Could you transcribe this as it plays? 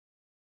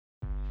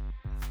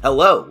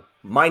Hello,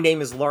 my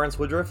name is Lawrence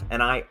Woodruff,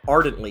 and I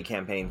ardently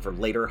campaign for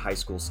later high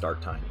school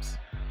start times.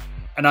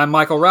 And I'm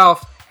Michael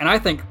Ralph, and I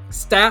think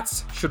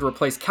stats should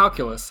replace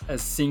calculus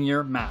as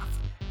senior math.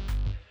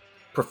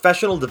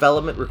 Professional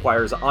development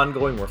requires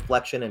ongoing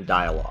reflection and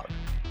dialogue.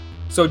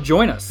 So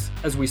join us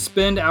as we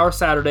spend our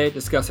Saturday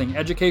discussing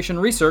education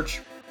research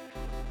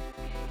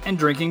and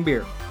drinking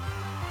beer.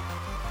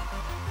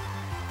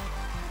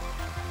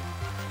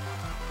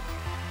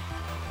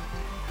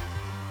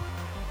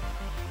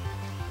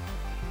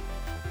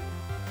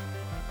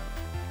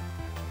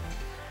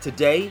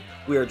 Today,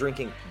 we are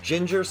drinking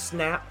Ginger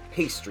Snap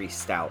Pastry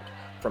Stout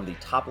from the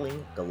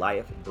Toppling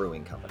Goliath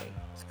Brewing Company.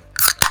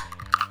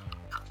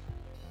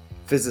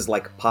 Fizzes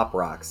like Pop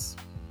Rocks.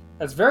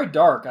 It's very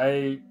dark.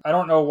 I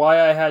don't know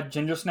why I had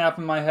Ginger Snap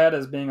in my head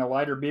as being a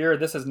lighter beer.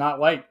 This is not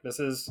light. This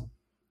is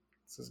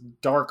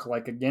dark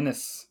like a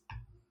Guinness.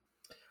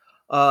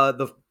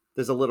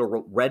 There's a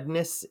little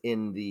redness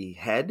in the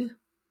head.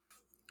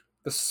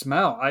 The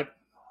smell.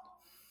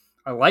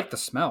 I like the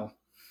smell.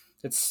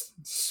 It's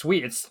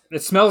sweet.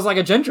 It smells like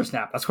a ginger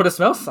snap. That's what it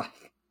smells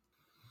like.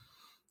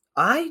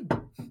 I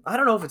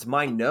don't know if it's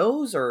my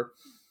nose or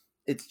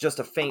it's just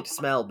a faint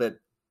smell,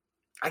 but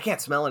I can't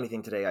smell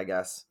anything today, I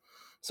guess.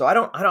 So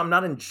I'm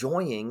not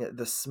enjoying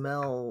the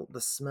smell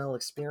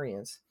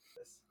experience.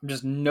 I'm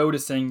just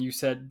noticing you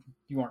said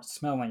you weren't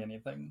smelling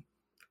anything.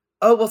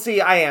 Oh, well, see,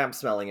 I am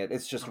smelling it.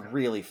 It's just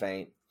really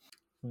faint.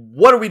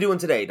 What are we doing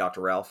today,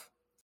 Dr. Ralph?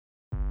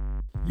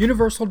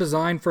 Universal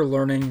Design for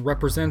Learning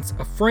represents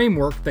a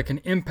framework that can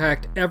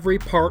impact every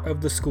part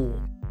of the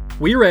school.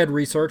 We read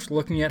research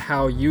looking at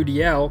how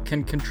UDL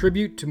can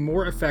contribute to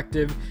more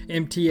effective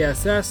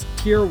MTSS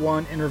Tier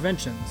 1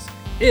 interventions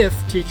if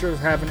teachers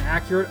have an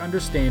accurate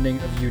understanding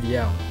of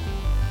UDL.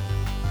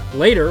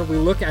 Later, we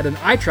look at an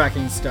eye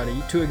tracking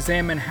study to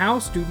examine how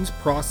students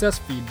process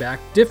feedback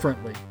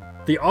differently.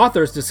 The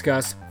authors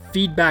discuss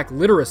feedback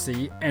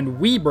literacy, and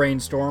we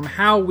brainstorm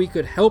how we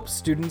could help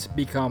students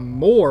become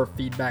more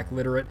feedback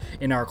literate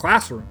in our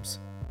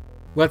classrooms.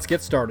 Let's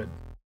get started.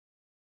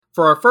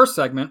 For our first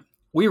segment,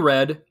 we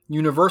read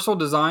Universal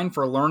Design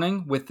for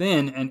Learning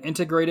Within an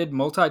Integrated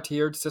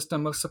Multi-Tiered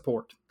System of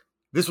Support.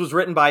 This was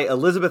written by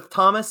Elizabeth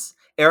Thomas,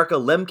 Erica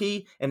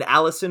Lemke, and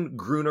Allison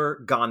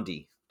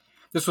Gruner-Gandhi.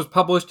 This was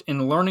published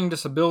in Learning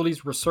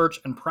Disabilities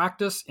Research and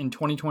Practice in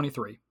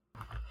 2023.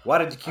 Why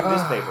did you cue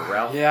this paper,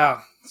 Ralph?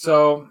 Yeah,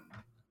 So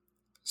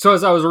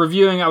as I was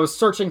reviewing, I was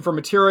searching for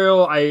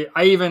material. I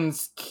even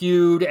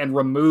queued and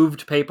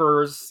removed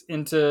papers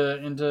into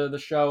the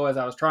show as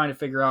I was trying to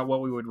figure out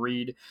what we would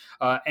read.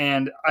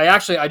 And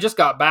I just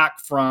got back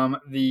from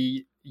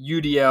the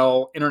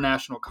UDL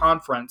International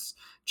Conference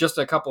just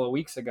a couple of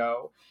weeks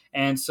ago.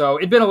 And so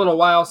it'd been a little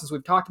while since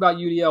we've talked about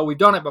UDL. We've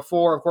done it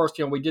before. Of course,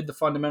 we did the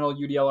fundamental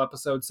UDL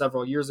episode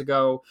several years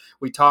ago.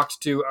 We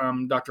talked to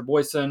Dr.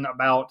 Boyson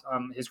about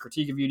his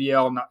critique of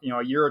UDL,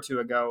 a year or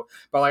two ago.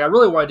 But I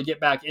really wanted to get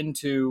back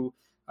into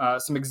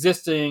some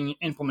existing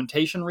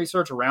implementation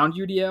research around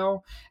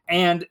UDL.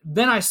 And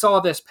then I saw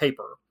this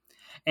paper.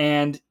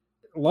 And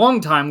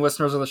longtime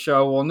listeners of the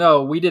show will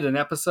know we did an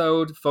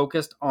episode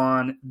focused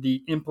on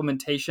the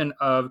implementation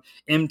of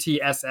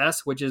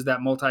MTSS, which is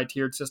that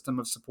multi-tiered system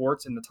of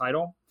supports in the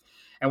title.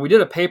 And we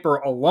did a paper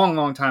a long,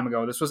 long time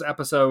ago. This was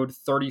episode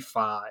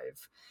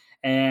 35.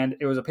 And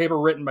it was a paper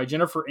written by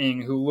Jennifer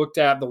Ng, who looked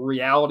at the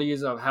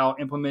realities of how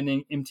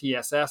implementing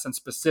MTSS, and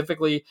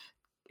specifically,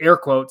 air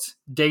quotes,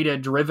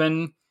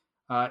 data-driven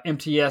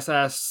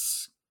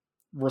MTSS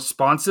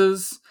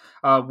responses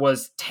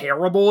was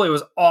terrible. It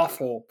was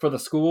awful for the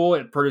school.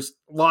 It produced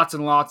lots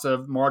and lots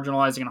of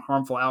marginalizing and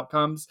harmful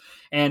outcomes.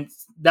 And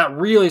that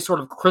really sort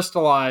of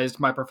crystallized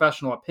my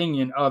professional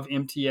opinion of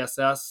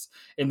MTSS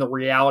and the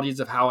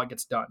realities of how it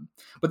gets done.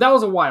 But that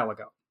was a while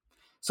ago.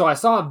 So I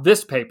saw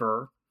this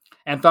paper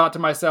and thought to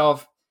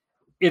myself,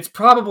 it's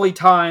probably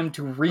time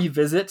to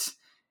revisit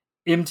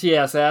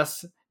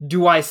MTSS.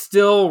 Do I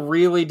still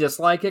really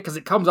dislike it? Because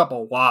it comes up a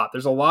lot.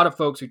 There's a lot of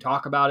folks who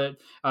talk about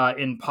it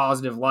in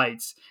positive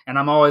lights. And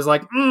I'm always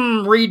like,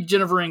 read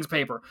Jennifer Ng's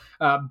paper.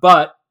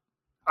 But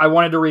I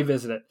wanted to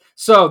revisit it.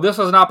 So this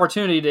was an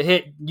opportunity to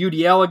hit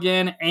UDL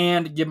again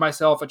and give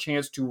myself a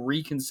chance to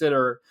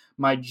reconsider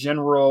my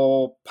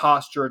general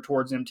posture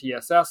towards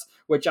MTSS,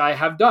 which I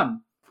have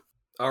done.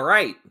 All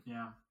right.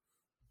 Yeah.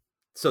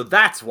 So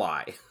that's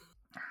why.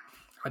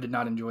 I did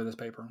not enjoy this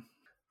paper.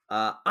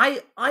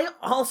 I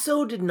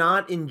also did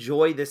not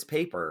enjoy this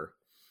paper.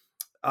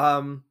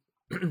 And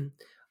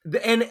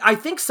I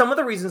think some of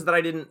the reasons that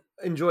I didn't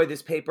enjoy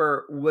this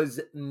paper was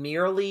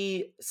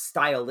merely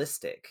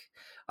stylistic.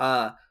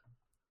 I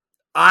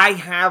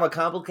have a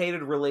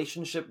complicated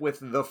relationship with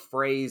the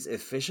phrase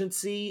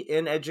efficiency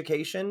in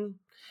education.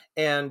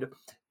 And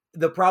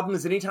the problem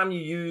is anytime you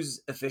use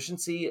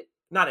efficiency,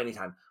 not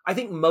anytime, I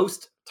think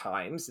most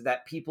times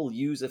that people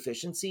use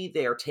efficiency,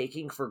 they are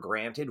taking for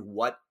granted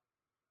what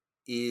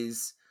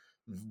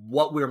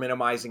we're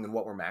minimizing and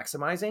what we're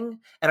maximizing.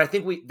 And I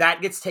think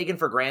that gets taken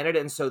for granted.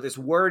 And so this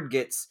word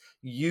gets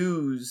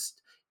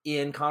used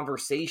in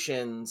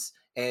conversations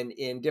and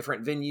in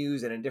different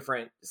venues and in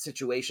different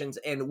situations.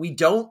 And we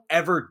don't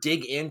ever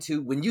dig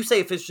into, when you say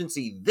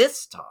efficiency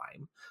this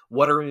time,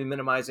 what are we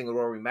minimizing or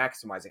what are we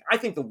maximizing? I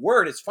think the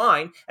word is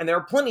fine. And there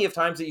are plenty of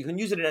times that you can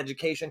use it in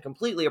education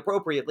completely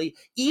appropriately,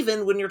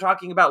 even when you're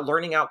talking about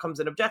learning outcomes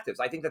and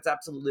objectives. I think that's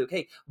absolutely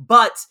okay.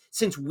 But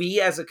since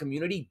we as a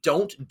community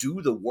don't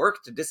do the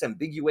work to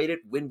disambiguate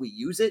it when we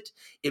use it,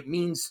 it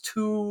means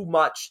too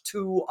much,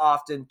 too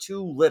often,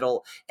 too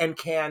little, and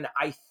can,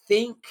 I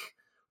think,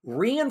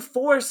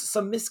 reinforce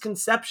some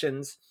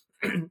misconceptions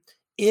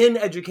in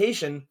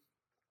education.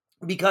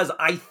 Because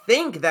I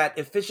think that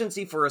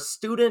efficiency for a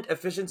student,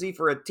 efficiency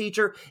for a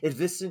teacher,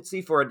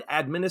 efficiency for an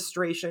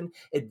administration,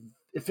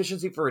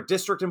 efficiency for a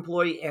district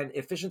employee, and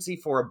efficiency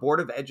for a board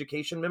of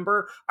education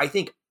member, I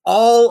think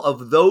all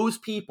of those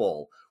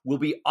people will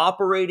be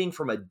operating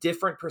from a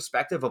different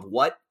perspective of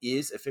what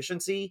is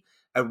efficiency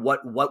and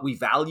what we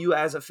value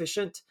as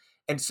efficient.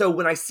 And so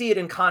when I see it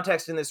in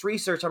context in this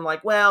research, I'm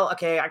like, well,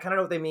 okay, I kind of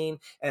know what they mean.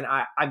 And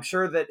I'm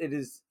sure that it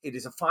is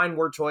a fine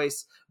word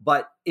choice,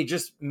 but it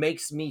just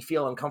makes me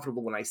feel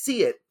uncomfortable when I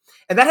see it.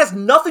 And that has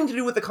nothing to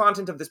do with the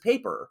content of this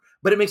paper,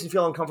 but it makes me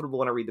feel uncomfortable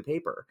when I read the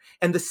paper.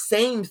 And the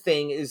same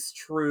thing is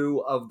true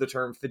of the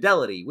term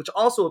fidelity, which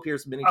also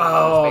appears many times in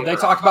this paper.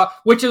 They talk about,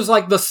 which is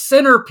like the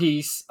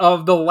centerpiece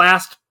of the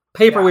last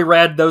paper we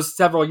read those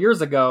several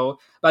years ago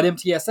about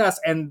MTSS,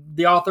 and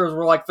the authors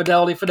were like,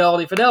 fidelity,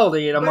 fidelity,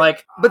 fidelity. And I'm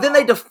like... But then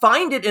they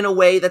defined it in a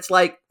way that's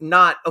like,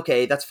 not,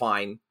 okay, that's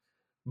fine.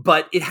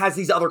 But it has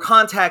these other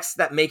contexts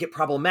that make it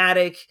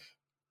problematic.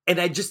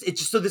 And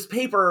so this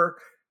paper,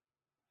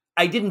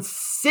 I didn't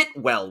sit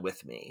well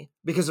with me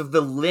because of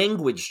the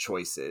language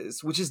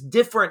choices, which is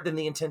different than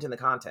the intent and the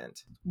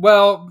content.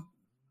 Well,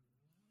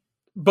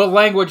 but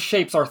language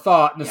shapes our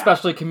thought and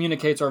especially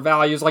communicates our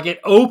values. Like, it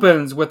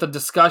opens with a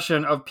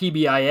discussion of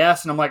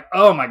PBIS, and I'm like,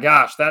 oh my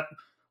gosh, that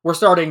we're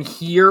starting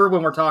here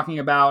when we're talking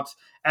about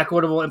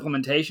equitable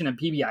implementation, and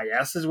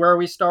PBIS is where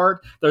we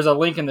start. There's a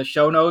link in the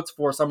show notes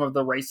for some of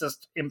the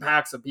racist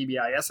impacts of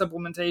PBIS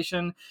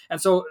implementation.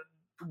 And so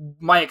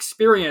my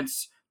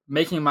experience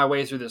making my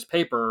way through this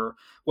paper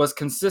was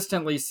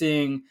consistently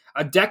seeing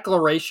a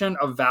declaration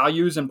of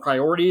values and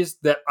priorities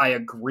that I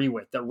agree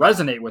with, that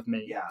resonate with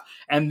me. Yeah.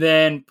 And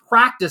then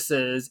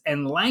practices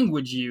and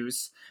language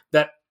use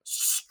that I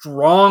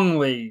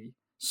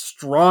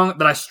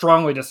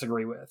strongly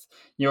disagree with.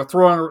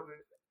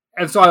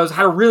 And so I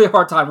had a really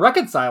hard time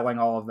reconciling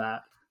all of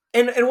that.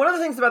 And one of the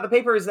things about the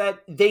paper is that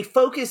they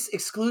focus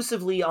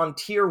exclusively on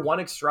Tier 1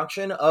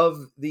 instruction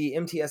of the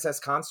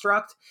MTSS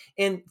construct.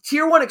 And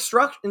Tier 1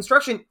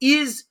 instruction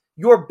is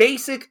your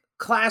basic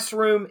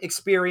classroom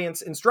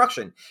experience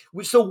instruction.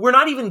 So we're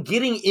not even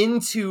getting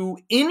into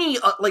any,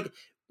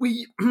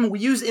 we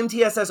use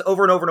MTSS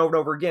over and over and over and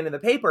over again in the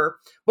paper,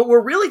 but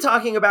we're really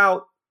talking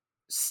about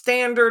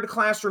standard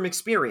classroom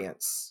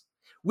experience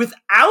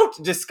without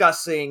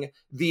discussing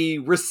the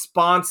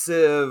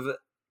responsive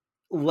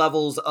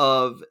levels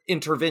of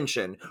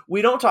intervention.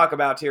 We don't talk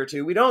about Tier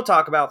 2. We don't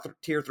talk about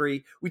Tier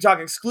 3. We talk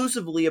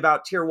exclusively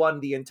about Tier 1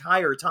 the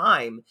entire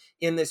time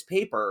in this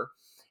paper.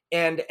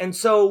 And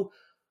so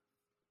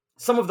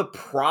some of the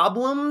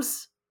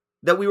problems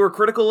that we were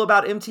critical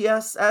about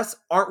MTSS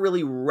aren't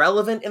really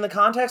relevant in the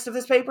context of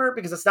this paper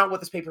because it's not what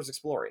this paper is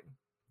exploring.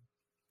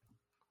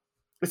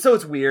 So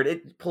it's weird.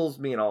 It pulls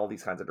me in all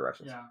these kinds of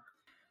directions. Yeah.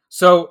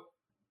 So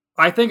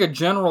I think a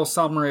general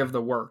summary of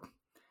the work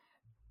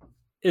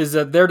is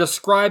that they're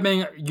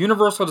describing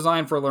universal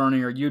design for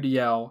learning, or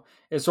UDL,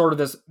 as sort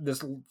of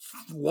this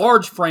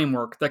large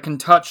framework that can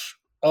touch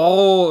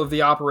all of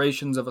the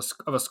operations of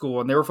a school,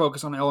 and they were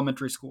focused on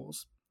elementary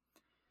schools.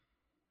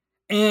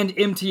 And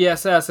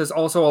MTSS is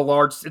also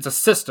it's a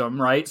system,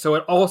 right? So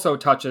it also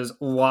touches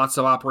lots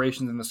of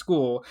operations in the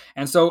school.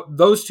 And so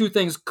those two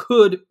things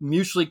could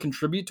mutually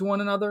contribute to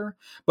one another,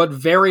 but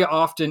very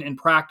often in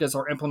practice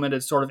are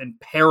implemented sort of in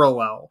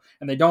parallel,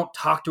 and they don't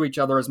talk to each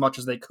other as much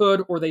as they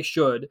could or they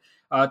should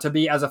to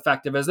be as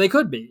effective as they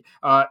could be.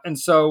 And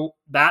so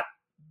that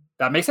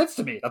makes sense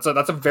to me. That's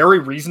a very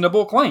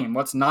reasonable claim.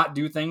 Let's not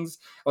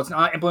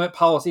implement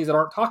policies that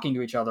aren't talking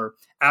to each other.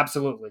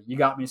 Absolutely. You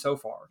got me so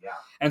far. Yeah.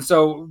 And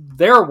so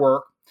their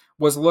work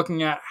was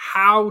looking at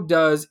how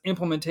does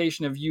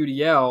implementation of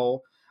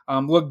UDL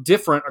look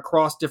different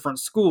across different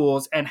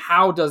schools, and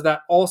how does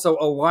that also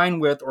align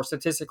with or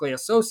statistically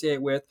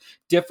associate with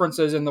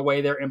differences in the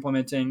way they're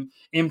implementing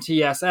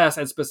MTSS,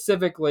 and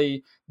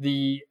specifically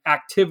the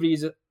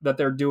activities that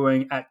they're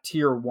doing at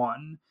Tier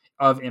 1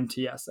 of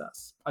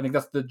MTSS. I think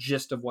that's the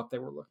gist of what they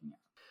were looking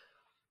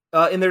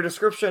at. In their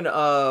description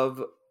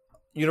of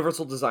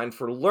universal design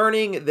for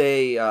learning,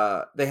 they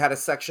had a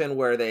section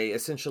where they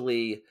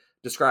essentially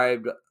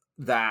described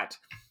that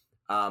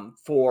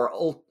for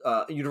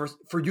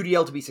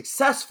UDL to be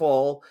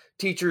successful,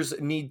 teachers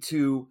need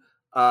to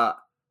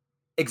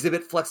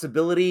exhibit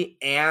flexibility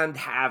and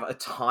have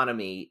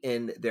autonomy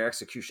in their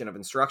execution of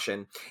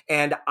instruction.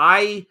 And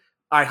I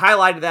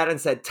highlighted that and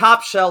said,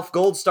 top shelf,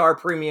 gold star,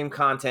 premium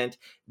content.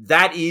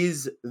 That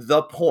is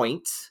the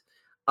point.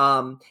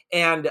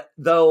 And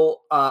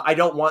though I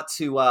don't want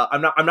to,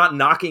 I'm not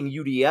knocking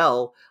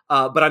UDL,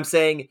 but I'm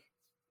saying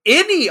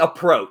any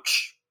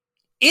approach,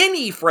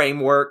 any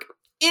framework,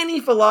 any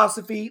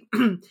philosophy,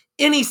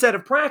 any set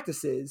of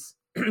practices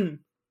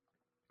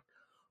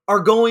are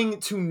going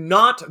to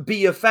not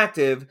be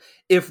effective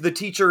if the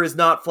teacher is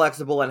not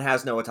flexible and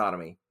has no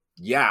autonomy.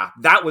 Yeah,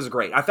 that was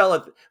great. I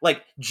felt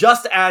like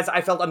just as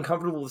I felt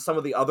uncomfortable with some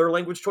of the other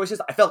language choices,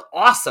 I felt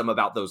awesome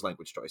about those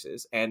language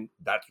choices. And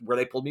that's where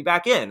they pulled me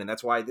back in. And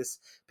that's why this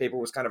paper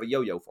was kind of a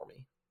yo-yo for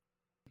me.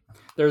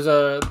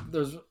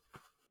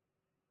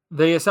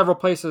 They several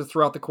places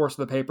throughout the course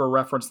of the paper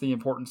reference the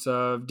importance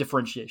of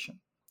differentiation,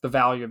 the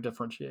value of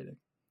differentiating.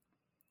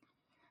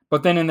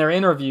 But then in their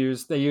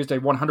interviews, they used a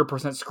 100%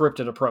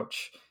 scripted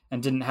approach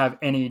and didn't have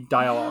any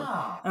dialogue.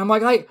 Yeah. And I'm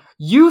like,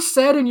 you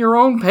said in your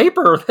own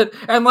paper that,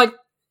 and like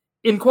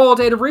in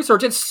qualitative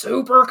research, it's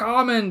super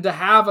common to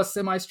have a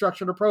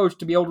semi-structured approach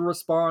to be able to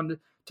respond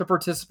to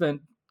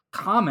participant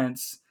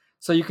comments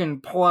so you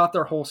can pull out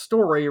their whole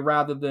story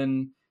rather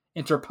than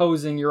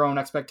interposing your own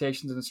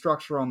expectations and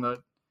structure on the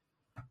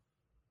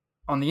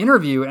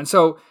interview. And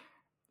so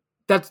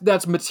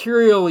that's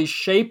materially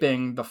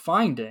shaping the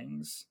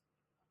findings.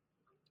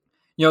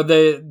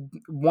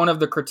 One of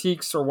the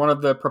critiques or one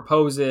of the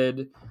proposed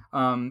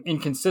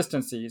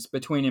inconsistencies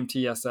between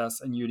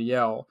MTSS and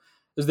UDL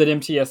is that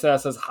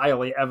MTSS is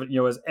highly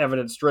is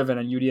evidence driven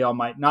and UDL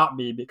might not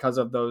be because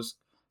of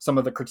some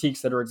of the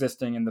critiques that are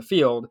existing in the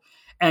field.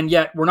 And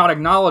yet we're not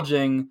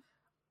acknowledging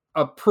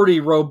a pretty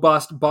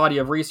robust body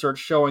of research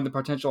showing the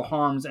potential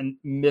harms and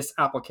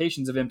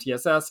misapplications of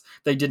MTSS.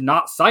 They did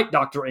not cite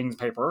Dr. Ng's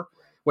paper,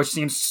 which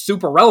seems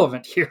super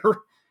relevant here.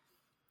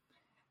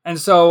 And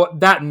so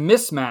that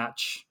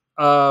mismatch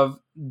of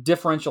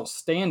differential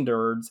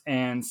standards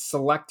and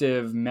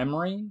selective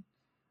memory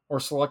or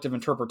selective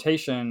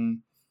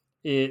interpretation,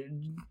 it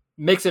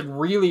makes it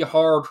really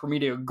hard for me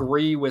to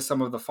agree with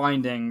some of the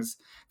findings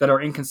that are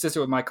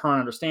inconsistent with my current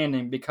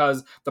understanding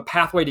because the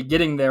pathway to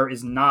getting there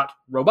is not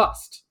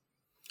robust.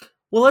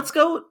 Well,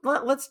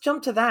 let's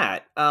jump to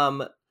that.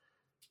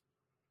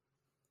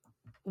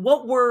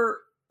 What were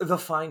the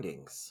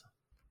findings?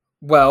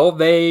 Well,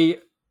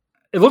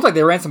 it looked like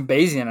they ran some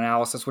Bayesian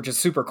analysis, which is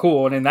super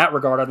cool. And in that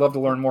regard, I'd love to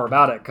learn more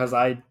about it because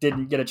I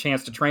didn't get a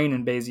chance to train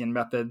in Bayesian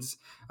methods,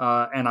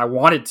 and I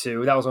wanted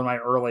to. That was one of my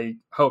early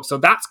hopes. So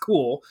that's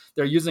cool.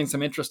 They're using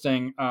some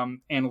interesting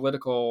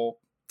analytical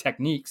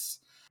techniques.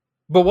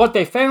 But what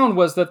they found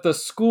was that the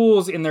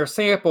schools in their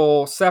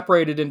sample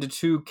separated into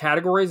two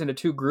categories, into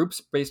two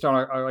groups based on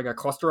a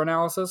cluster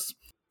analysis.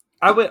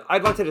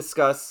 I'd like to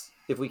discuss,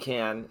 if we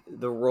can,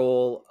 the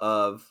role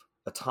of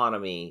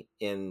autonomy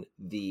in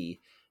the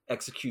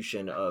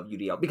execution of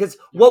UDL, because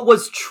what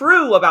was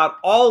true about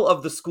all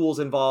of the schools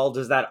involved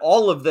is that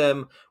all of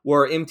them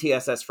were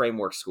MTSS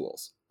framework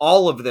schools.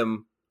 All of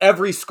them,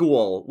 every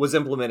school was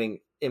implementing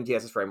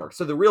MTSS framework.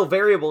 So the real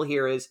variable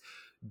here is,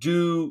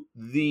 do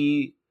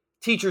the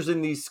teachers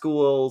in these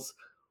schools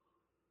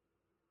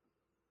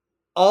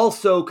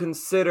also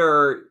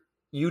consider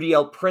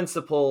UDL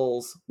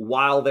principles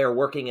while they're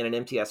working in an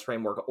MTS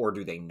framework, or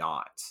do they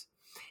not?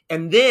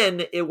 And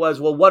then it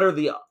was, well, what are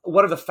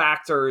the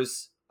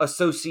factors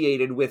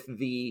associated with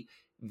the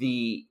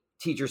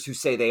teachers who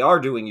say they are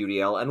doing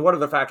UDL, and what are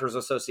the factors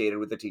associated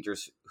with the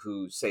teachers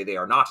who say they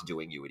are not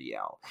doing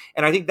UDL?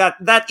 And I think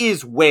that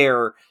is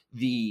where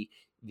the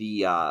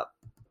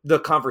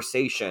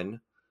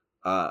conversation,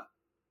 the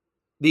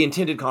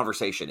intended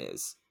conversation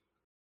is.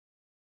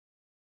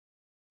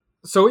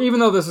 So even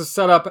though this is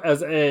set up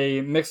as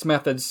a mixed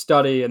method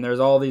study and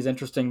there's all these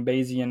interesting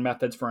Bayesian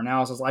methods for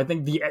analysis, I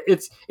think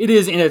it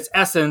is in its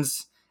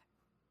essence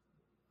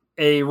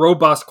a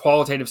robust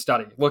qualitative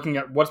study, looking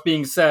at what's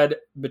being said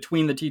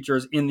between the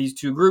teachers in these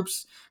two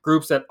groups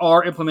that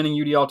are implementing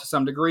UDL to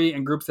some degree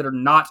and groups that are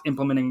not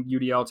implementing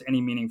UDL to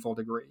any meaningful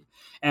degree.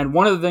 And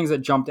one of the things that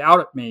jumped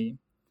out at me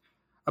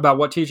about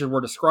what teachers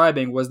were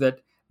describing was that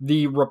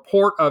the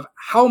report of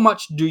how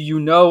much do you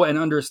know and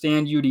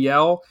understand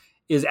UDL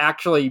is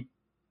actually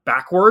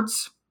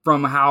backwards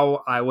from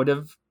how I would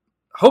have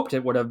hoped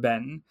it would have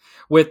been,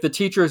 with the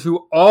teachers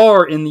who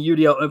are in the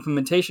UDL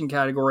implementation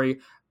category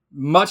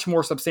much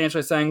more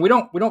substantially saying we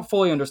don't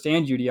fully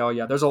understand UDL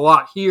yet. There's a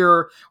lot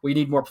here. We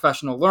need more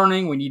professional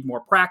learning. We need more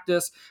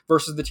practice,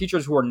 versus the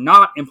teachers who are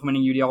not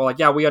implementing UDL are like,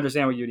 yeah, we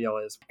understand what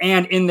UDL is.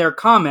 And in their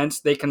comments,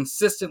 they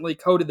consistently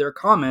coded their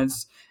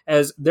comments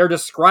as they're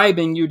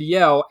describing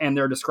UDL and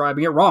they're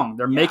describing it wrong.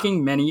 They're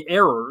making many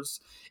errors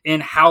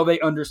in how they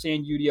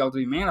understand UDL to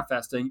be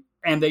manifesting,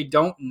 and they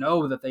don't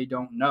know that they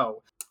don't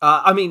know.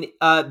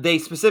 They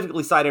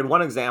specifically cited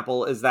one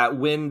example is that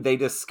when they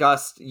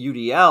discussed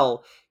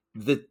UDL,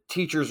 the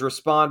teachers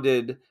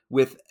responded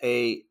with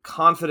a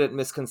confident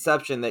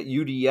misconception that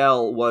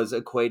UDL was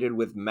equated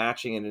with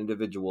matching an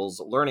individual's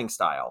learning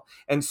style.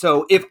 And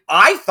so if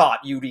I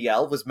thought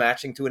UDL was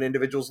matching to an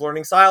individual's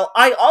learning style,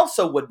 I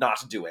also would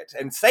not do it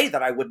and say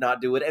that I would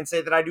not do it and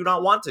say that I do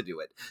not want to do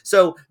it.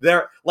 So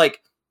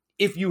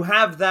if you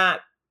have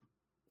that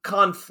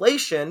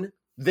conflation,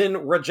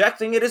 then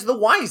rejecting it is the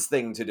wise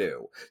thing to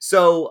do.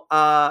 So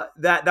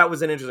that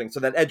was an interesting. So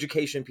that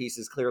education piece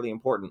is clearly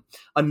important.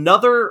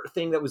 Another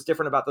thing that was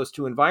different about those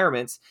two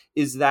environments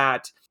is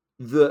that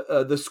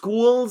the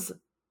schools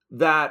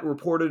that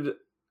reported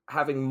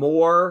having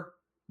more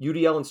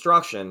UDL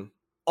instruction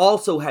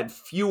also had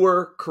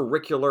fewer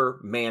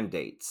curricular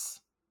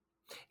mandates.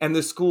 And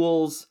the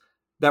schools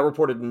that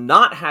reported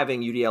not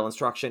having UDL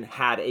instruction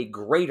had a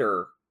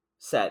greater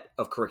set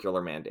of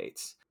curricular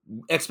mandates.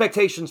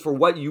 Expectations for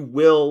what you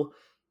will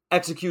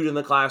execute in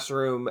the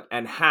classroom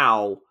and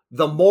how,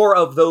 the more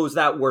of those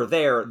that were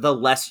there, the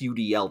less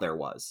UDL there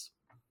was.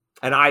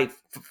 And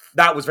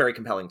that was very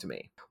compelling to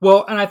me.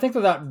 Well, and I think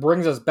that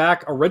brings us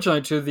back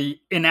originally to the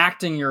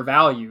enacting your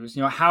values.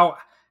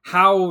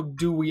 How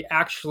do we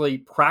actually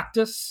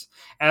practice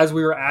as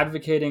we are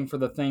advocating for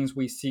the things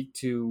we seek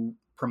to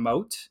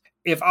promote?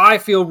 If I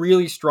feel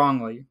really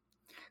strongly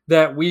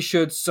that we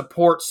should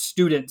support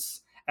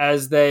students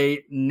as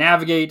they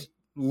navigate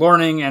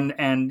learning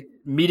and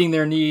meeting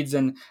their needs,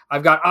 and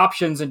I've got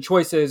options and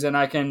choices, and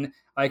I can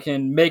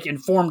make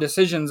informed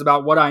decisions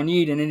about what I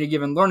need in any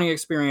given learning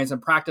experience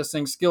and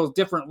practicing skills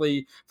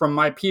differently from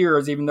my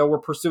peers, even though we're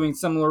pursuing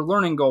similar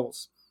learning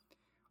goals.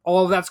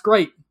 All of that's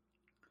great.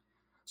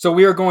 So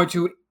we are going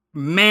to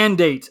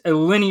mandate a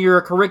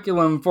linear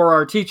curriculum for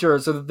our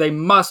teachers so that they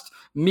must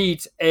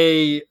meet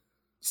a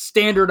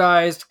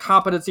standardized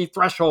competency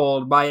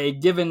threshold by a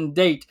given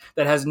date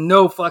that has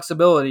no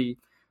flexibility.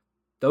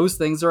 Those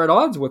things are at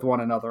odds with one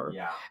another.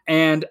 Yeah.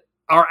 And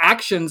our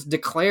actions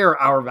declare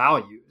our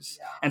values.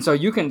 Yeah. And so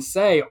you can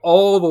say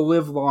all the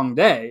live long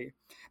day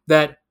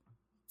that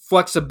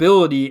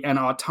flexibility and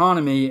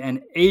autonomy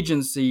and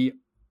agency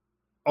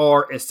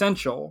are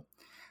essential.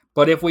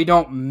 But if we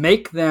don't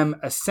make them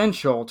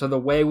essential to the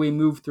way we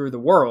move through the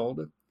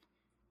world,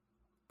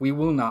 we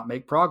will not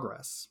make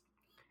progress.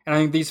 And I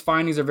think these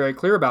findings are very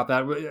clear about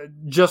that.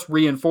 Just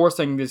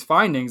reinforcing these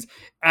findings,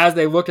 as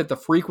they looked at the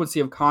frequency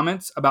of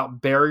comments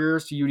about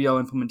barriers to UDL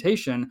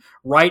implementation,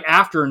 right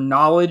after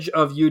knowledge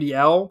of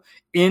UDL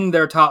in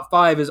their top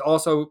 5 is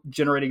also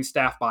generating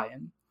staff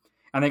buy-in.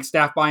 I think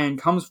staff buy-in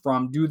comes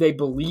from, do they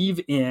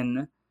believe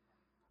in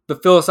the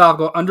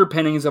philosophical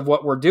underpinnings of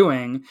what we're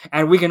doing?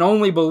 And we can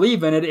only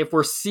believe in it if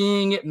we're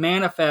seeing it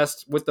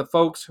manifest with the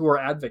folks who are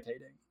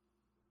advocating.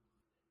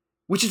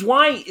 Which is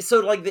why, so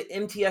like the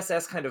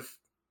MTSS kind of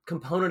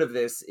component of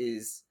this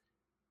is,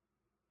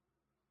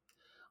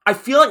 I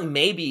feel like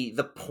maybe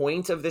the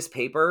point of this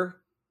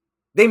paper,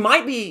 they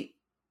might be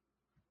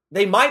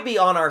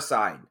on our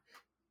side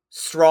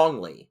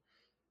strongly.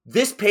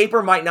 This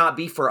paper might not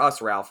be for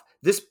us, Ralph.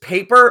 This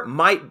paper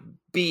might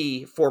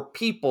be for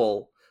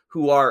people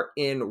who are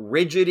in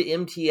rigid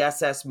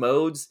MTSS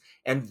modes,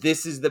 and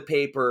this is the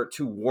paper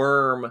to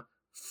worm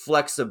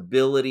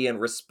flexibility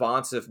and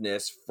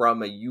responsiveness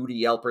from a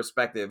UDL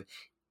perspective,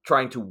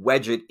 trying to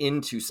wedge it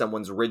into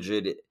someone's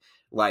rigid,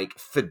 like,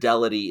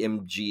 fidelity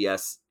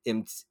MTSS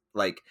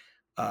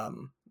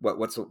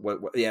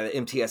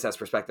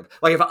perspective.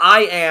 Like, if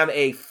I am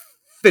a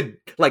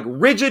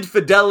rigid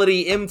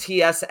fidelity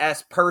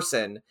MTSS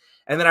person,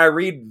 and then I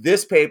read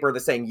this paper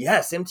that's saying,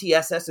 yes,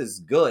 MTSS is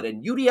good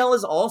and UDL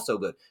is also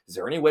good, is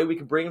there any way we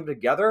can bring them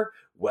together?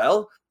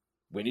 Well,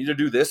 we need to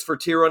do this for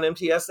Tier 1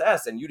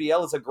 MTSS, and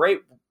UDL is a great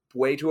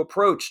way to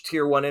approach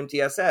Tier 1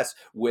 MTSS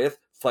with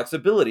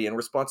flexibility and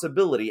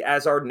responsibility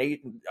as our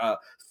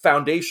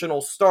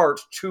foundational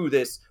start to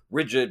this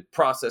rigid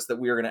process that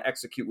we are going to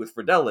execute with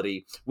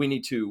fidelity. We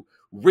need to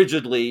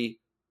rigidly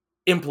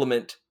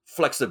implement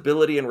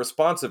flexibility and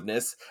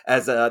responsiveness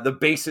as the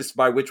basis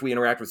by which we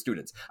interact with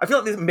students. I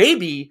feel like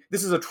maybe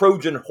this is a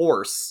Trojan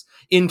horse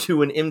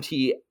into an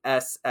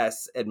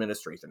MTSS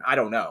administration. I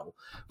don't know.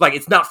 Like,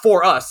 it's not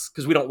for us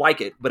because we don't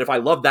like it, but if I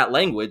love that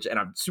language and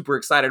I'm super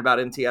excited about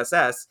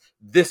MTSS,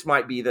 this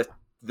might be the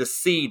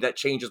seed that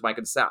changes my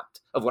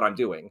concept of what I'm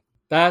doing.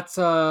 That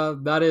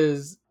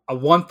is, I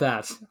want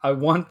that.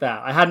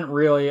 I hadn't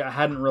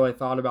really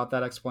thought about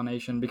that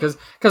explanation because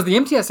the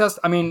MTSS,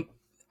 I mean,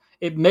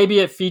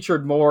 it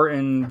featured more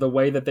in the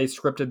way that they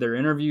scripted their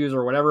interviews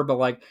or whatever, but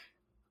like,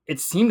 it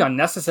seemed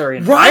unnecessary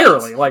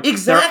entirely. Right, like,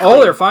 exactly.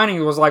 All their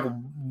findings was like,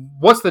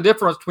 what's the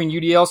difference between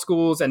UDL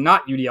schools and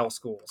not UDL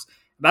schools?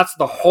 That's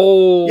the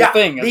whole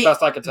thing, as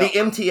best I could tell. The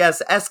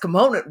MTSS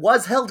component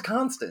was held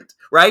constant,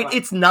 right?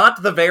 It's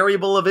not the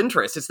variable of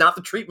interest. It's not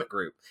the treatment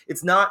group.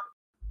 It's not.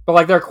 But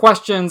like, their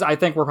questions, I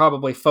think, were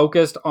probably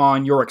focused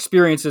on your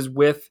experiences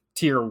with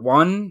Tier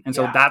 1. And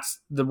so that's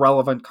the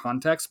relevant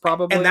context,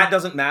 probably. And that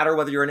doesn't matter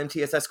whether you're an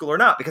MTSS school or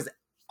not, because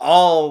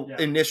all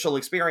initial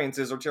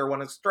experiences are Tier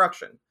 1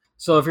 instruction.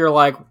 So if you're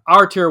like,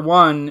 our Tier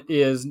 1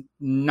 is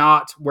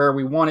not where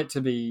we want it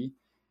to be,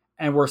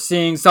 and we're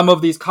seeing some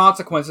of these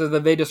consequences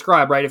that they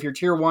describe, right? If your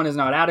Tier 1 is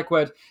not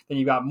adequate, then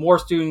you've got more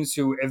students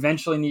who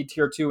eventually need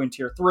Tier 2 and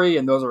Tier 3,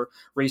 and those are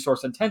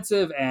resource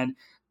intensive, and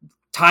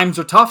times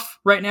are tough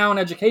right now in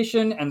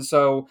education, and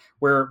so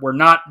we're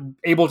not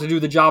able to do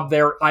the job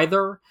there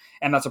either,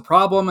 and that's a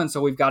problem. And so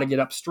we've got to get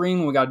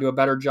upstream. We got to do a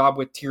better job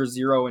with tier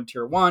 0 and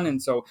tier 1.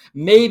 And so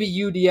maybe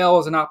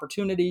UDL is an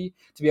opportunity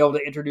to be able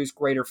to introduce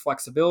greater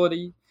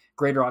flexibility,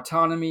 greater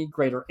autonomy,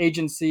 greater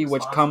agency,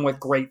 which come with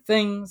great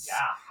things.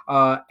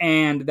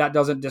 And that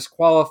doesn't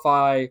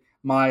disqualify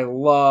my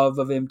love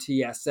of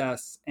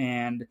MTSS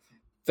and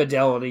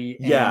fidelity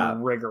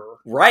and rigor.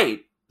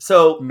 Right.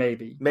 So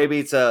maybe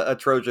it's a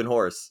Trojan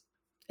horse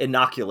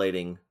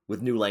inoculating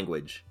with new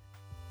language.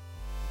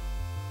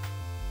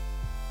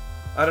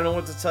 I don't know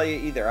what to tell you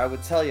either. I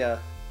would tell you.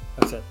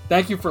 That's it.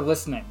 Thank you for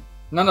listening.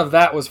 None of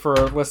that was for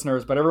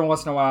listeners, but every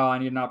once in a while I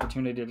need an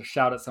opportunity to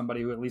shout at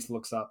somebody who at least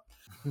looks up.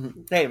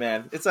 Hey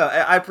man,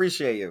 I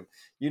appreciate you.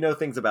 You know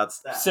things about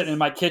stats. Sitting in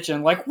my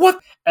kitchen like, what?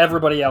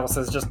 Everybody else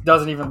just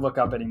doesn't even look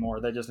up anymore.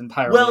 They just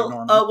entirely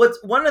ignore me.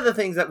 What's one of the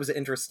things that was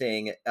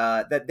interesting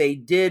that they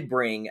did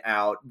bring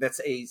out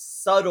that's a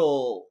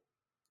subtle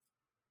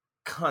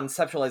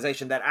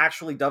conceptualization that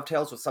actually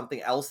dovetails with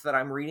something else that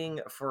I'm reading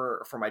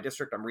for my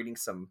district. I'm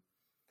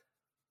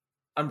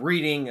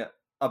reading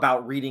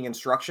about reading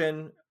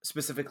instruction,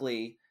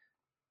 specifically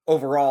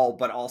overall,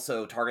 but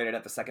also targeted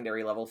at the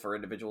secondary level for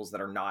individuals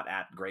that are not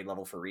at grade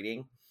level for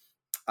reading.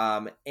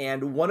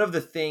 And one of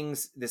the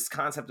things, this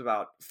concept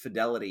about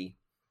fidelity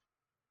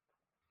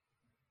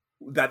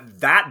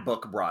that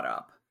book brought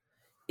up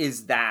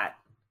is that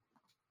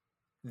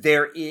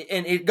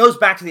and it goes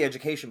back to the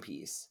education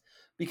piece,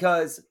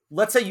 because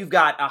let's say you've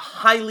got a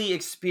highly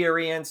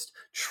experienced,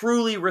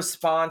 truly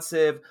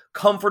responsive,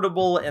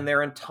 comfortable in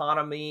their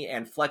autonomy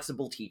and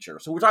flexible teacher.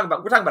 So we're talking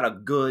about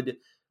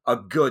a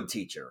good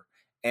teacher.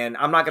 And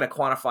I'm not going to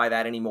quantify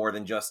that any more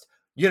than just,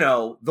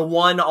 the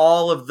one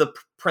all of the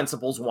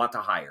principals want to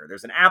hire.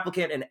 There's an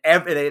applicant and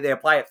they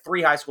apply at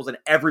 3 high schools and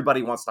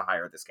everybody wants to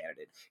hire this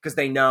candidate because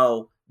they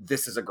know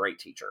this is a great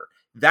teacher.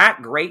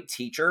 That great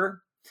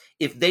teacher,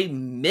 if they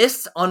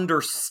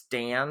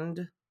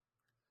misunderstand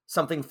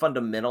something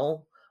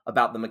fundamental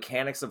about the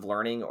mechanics of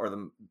learning or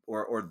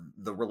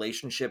the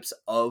relationships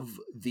of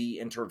the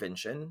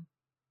intervention,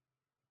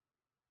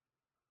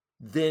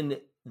 then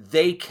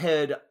they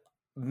could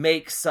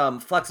make some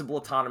flexible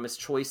autonomous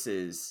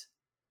choices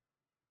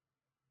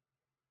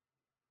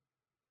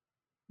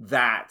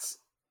that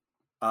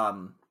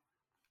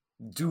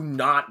do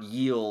not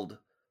yield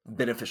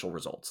beneficial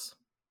results.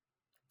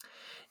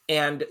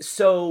 And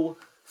so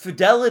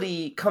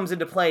fidelity comes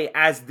into play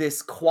as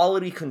this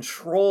quality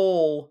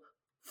control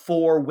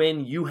for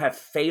when you have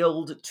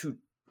failed to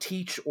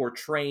teach or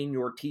train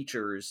your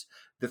teachers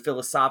the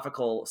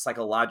philosophical,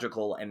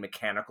 psychological, and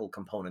mechanical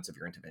components of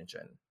your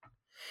intervention.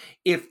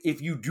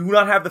 If you do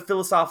not have the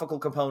philosophical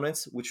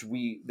components, which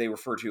they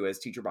refer to as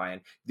teacher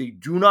buy-in, they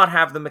do not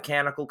have the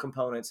mechanical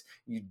components,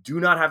 you do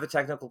not have the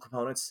technical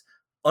components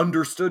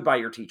understood by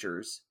your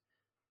teachers,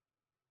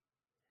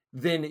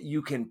 then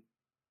you can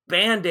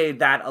band-aid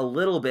that a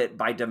little bit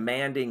by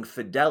demanding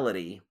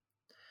fidelity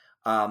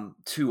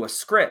to a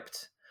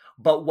script.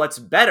 But what's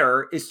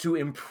better is to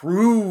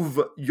improve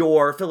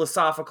your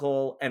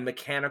philosophical and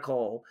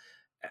mechanical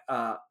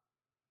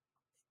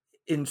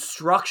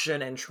instruction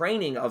and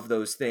training of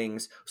those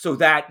things so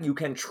that you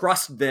can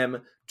trust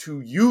them to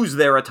use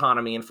their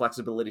autonomy and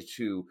flexibility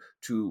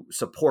to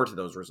support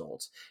those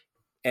results.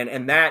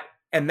 And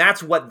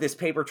that's what this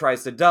paper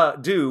tries to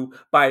do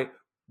by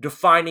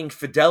defining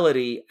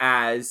fidelity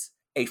as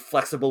a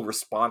flexible,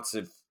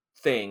 responsive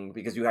thing,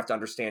 because you have to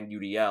understand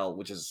UDL,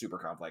 which is a super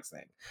complex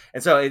thing.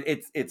 And so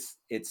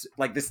it's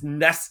like this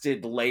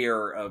nested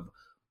layer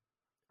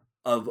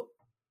of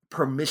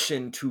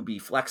permission to be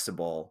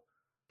flexible.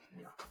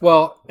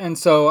 Well, and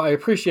so I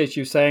appreciate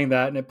you saying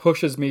that, and it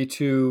pushes me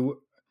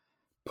to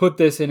put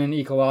this in an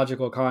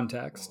ecological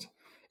context.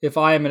 If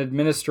I am an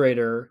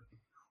administrator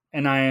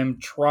and I am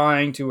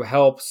trying to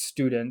help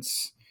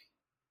students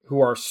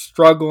who are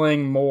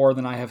struggling more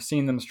than I have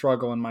seen them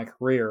struggle in my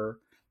career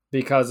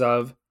because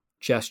of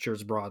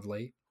gestures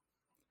broadly,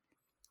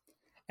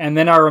 and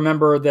then I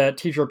remember that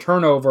teacher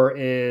turnover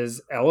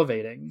is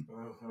elevating,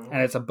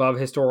 and it's above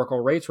historical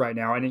rates right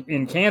now. And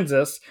in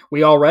Kansas,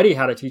 we already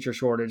had a teacher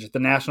shortage. The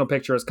national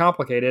picture is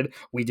complicated.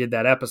 We did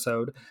that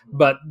episode.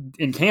 But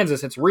in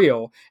Kansas, it's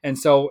real. And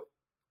so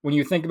when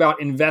you think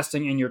about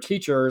investing in your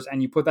teachers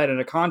and you put that in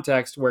a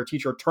context where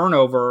teacher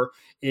turnover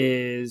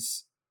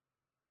is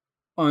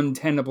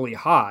untenably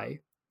high,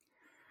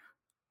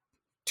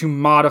 to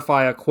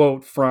modify a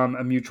quote from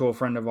a mutual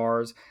friend of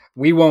ours,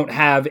 we won't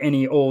have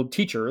any old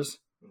teachers.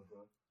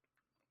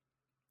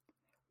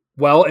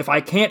 Well, if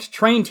I can't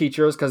train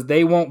teachers because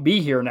they won't be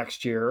here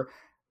next year,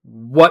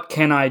 what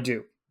can I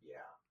do?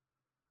 Yeah.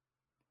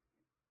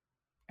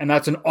 And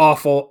that's an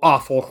awful,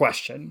 awful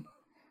question.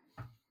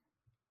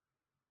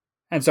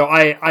 And so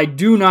I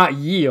do not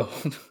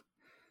yield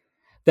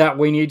that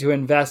we need to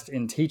invest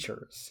in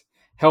teachers.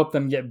 help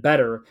them get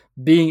better.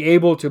 Being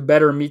able to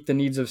better meet the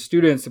needs of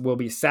students will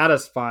be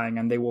satisfying,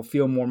 and they will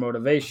feel more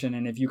motivation.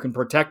 And if you can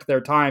protect their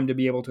time to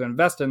be able to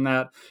invest in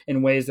that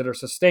in ways that are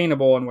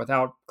sustainable and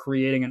without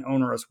creating an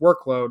onerous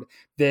workload,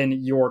 then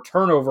your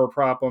turnover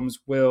problems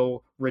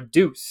will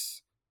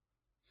reduce.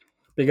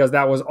 Because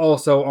that was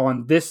also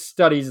on this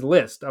study's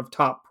list of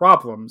top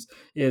problems,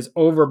 is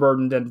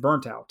overburdened and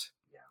burnt out.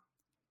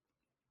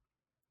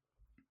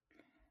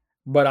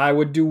 But I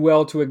would do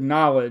well to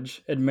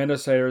acknowledge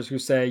administrators who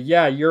say,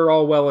 yeah, you're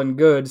all well and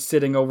good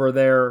sitting over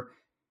there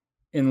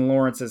in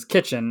Lawrence's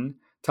kitchen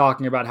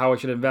talking about how we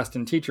should invest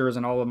in teachers,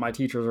 and all of my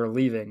teachers are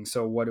leaving,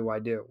 so what do I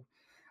do?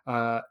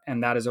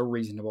 And that is a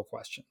reasonable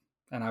question,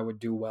 and I would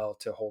do well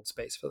to hold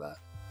space for that.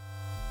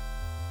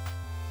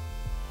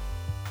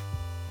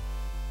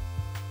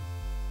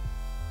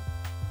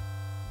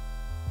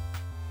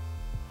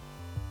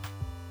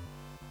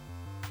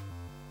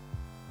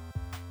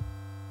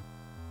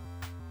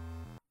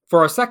 For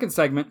our second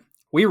segment,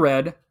 we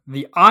read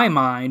The I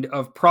Mind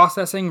of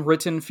Processing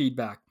Written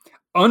Feedback,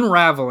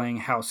 Unraveling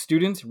How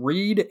Students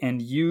Read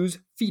and Use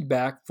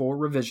Feedback for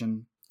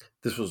Revision.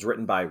 This was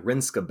written by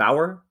Rinska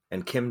Bauer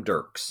and Kim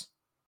Dirks.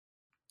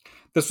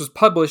 This was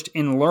published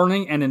in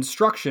Learning and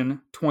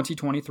Instruction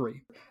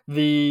 2023.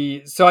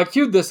 So I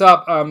queued this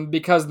up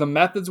because the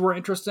methods were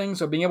interesting.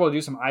 So being able to do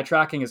some eye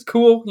tracking is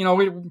cool. You know,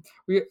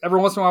 we every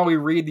once in a while we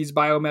read these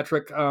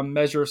biometric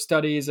measure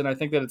studies, and I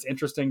think that it's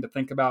interesting to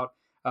think about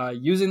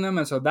using them,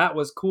 and so that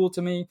was cool to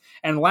me.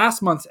 And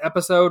last month's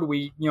episode,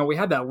 we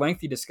had that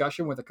lengthy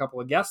discussion with a couple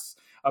of guests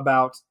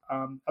about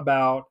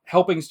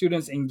helping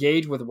students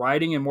engage with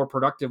writing in more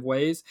productive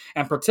ways,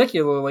 and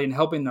particularly in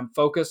helping them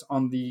focus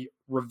on the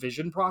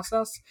revision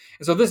process.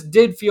 And so this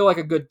did feel like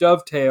a good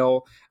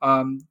dovetail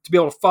to be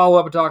able to follow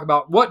up and talk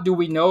about what do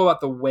we know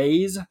about the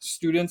ways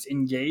students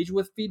engage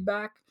with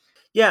feedback.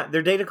 Yeah,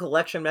 their data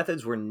collection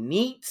methods were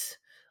neat.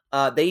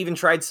 They even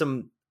tried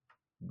some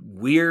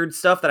weird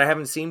stuff that I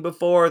haven't seen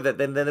before, that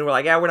then they were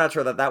like, yeah, we're not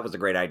sure that was a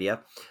great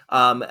idea.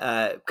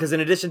 Because in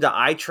addition to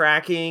eye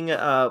tracking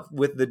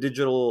with the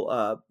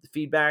digital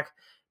feedback,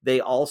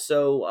 they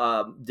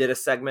also did a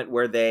segment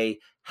where they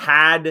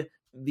had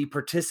the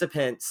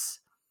participants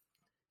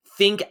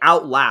think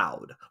out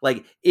loud,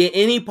 like in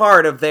any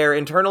part of their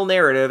internal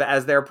narrative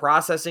as they're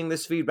processing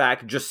this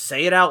feedback, just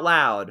say it out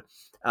loud.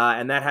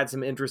 And that had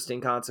some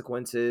interesting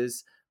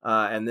consequences.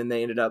 And then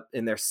they ended up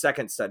in their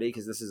second study,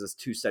 because this is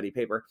a 2-study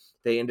paper,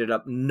 they ended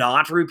up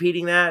not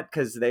repeating that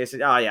because they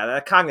said, oh yeah,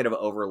 that cognitive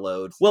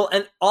overload. Well,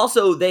 and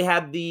also they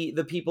had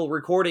the people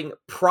recording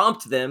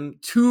prompt them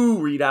to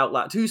read out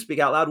loud, to speak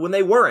out loud when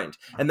they weren't.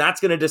 And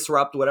that's going to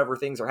disrupt whatever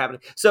things are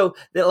happening. So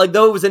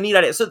though it was a neat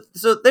idea. So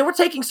they were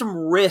taking some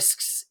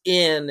risks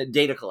in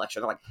data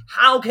collection. They're like,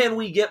 how can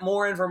we get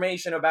more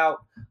information about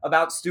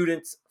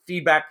students'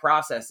 feedback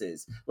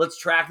processes? Let's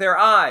track their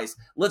eyes.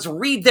 Let's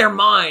read their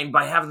mind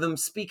by having them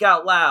speak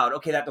out loud.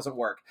 Okay, that doesn't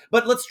work,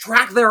 but let's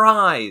track their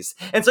eyes.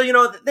 And so,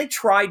 they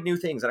tried new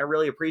things, and I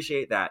really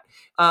appreciate that.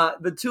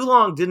 The too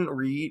long didn't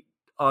read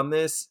on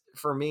this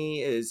for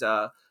me is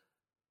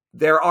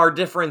there are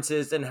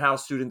differences in how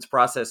students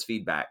process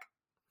feedback.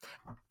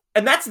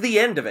 And that's the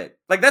end of it.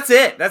 Like, that's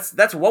it.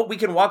 That's what we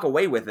can walk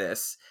away with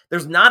this.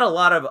 There's not a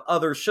lot of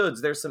other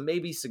shoulds. There's some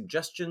maybe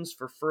suggestions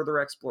for further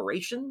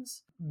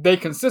explorations. They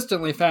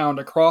consistently found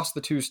across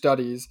the 2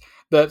 studies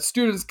that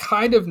students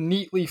kind of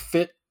neatly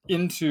fit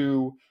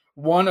into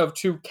one of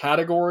 2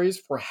 categories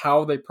for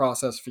how they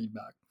process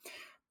feedback.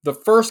 The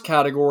first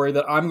category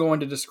that I'm going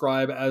to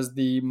describe as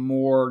the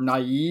more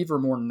naive or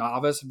more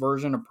novice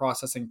version of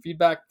processing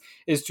feedback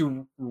is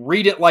to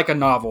read it like a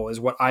novel, is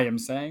what I am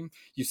saying.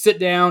 You sit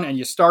down and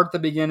you start at the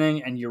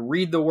beginning and you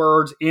read the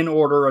words in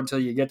order until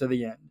you get to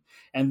the end.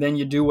 And then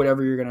you do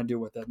whatever you're going to do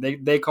with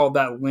it. They called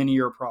that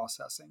linear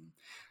processing.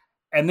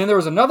 And then there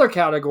was another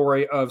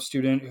category of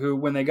student who,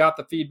 when they got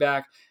the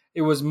feedback,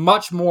 it was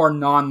much more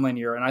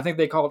nonlinear. And I think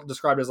they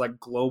described it as like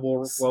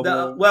global.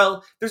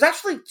 Well, there's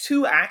actually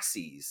 2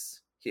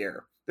 axes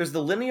here. There's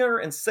the linear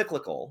and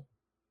cyclical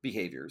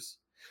behaviors.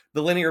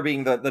 The linear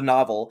being the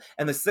novel,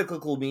 and the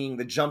cyclical being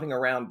the jumping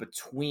around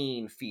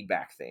between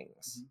feedback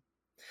things. Mm-hmm.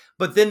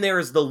 But then there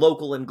is the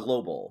local and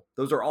global.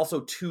 Those are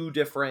also 2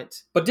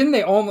 different. But didn't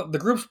the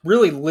groups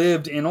really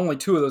lived in only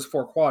 2 of those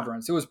 4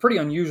 quadrants? It was pretty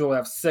unusual to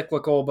have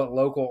cyclical but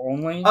local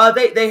only.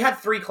 They had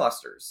 3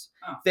 clusters.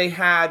 Oh. They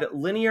had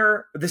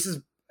linear. This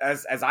is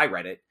as I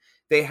read it.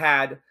 They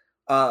had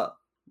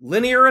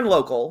linear and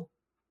local,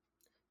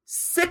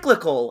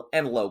 cyclical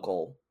and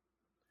local,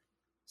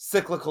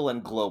 cyclical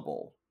and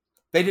global.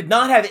 They did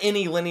not have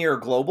any linear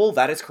global.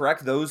 That is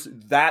correct.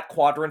 That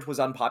quadrant was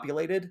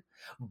unpopulated,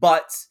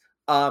 but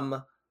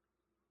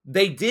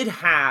they did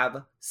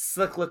have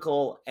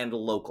cyclical and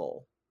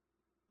local.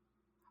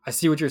 I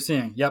see what you're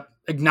saying. Yep.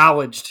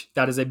 Acknowledged.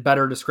 That is a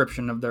better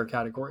description of their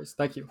categories.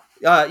 Thank you.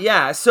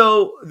 Yeah.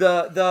 So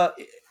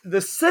the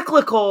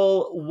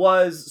cyclical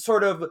was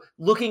sort of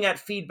looking at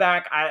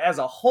feedback as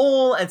a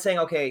whole and saying,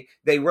 okay,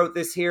 they wrote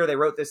this here, they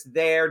wrote this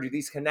there. Do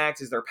these connect?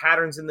 Is there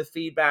patterns in the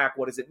feedback?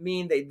 What does it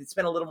mean? They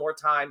spent a little more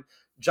time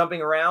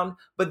jumping around.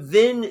 But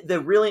then the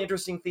really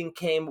interesting thing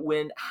came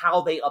when how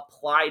they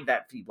applied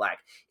that feedback.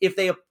 If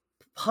they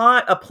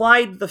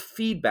applied the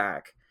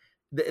feedback,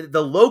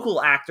 the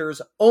local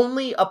actors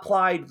only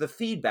applied the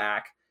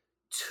feedback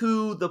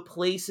to the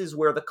places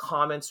where the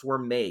comments were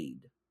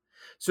made.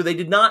 So they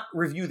did not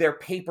review their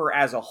paper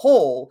as a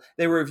whole.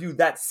 They reviewed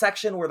that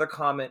section where the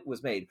comment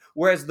was made.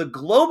 Whereas the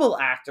global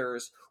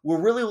actors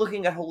were really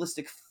looking at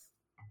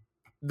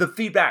the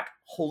feedback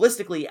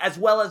holistically, as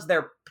well as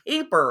their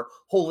paper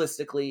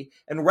holistically,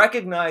 and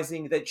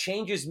recognizing that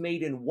changes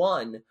made in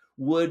one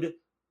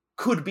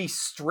could be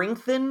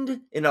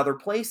strengthened in other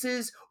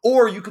places,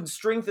 or you can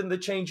strengthen the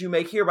change you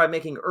make here by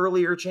making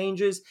earlier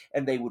changes,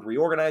 and they would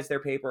reorganize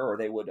their paper, or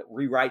they would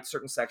rewrite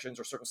certain sections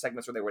or certain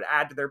segments, or they would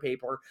add to their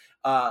paper,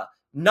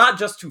 not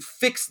just to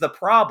fix the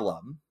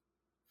problem.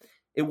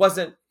 They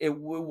weren't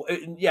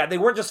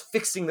just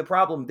fixing the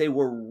problem, they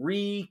were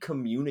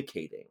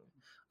re-communicating.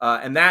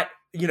 And that,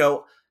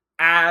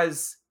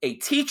 as a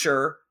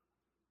teacher,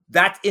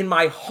 that's in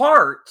my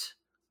heart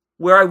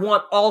where I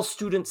want all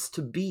students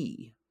to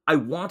be. I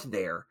want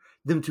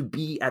them to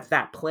be at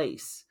that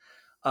place.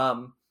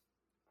 And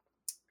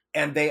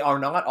they are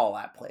not all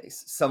at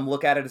place. Some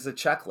look at it as a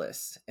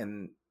checklist,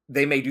 and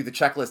they may do the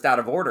checklist out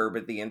of order,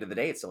 but at the end of the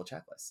day, it's still a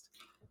checklist.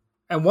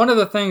 And one of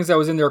the things that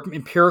was in their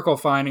empirical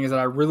findings that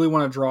I really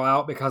want to draw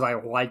out because I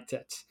liked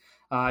it.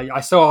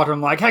 I so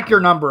often heck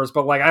your numbers,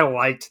 but I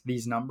liked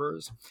these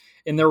numbers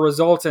in their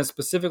results, and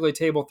specifically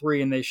table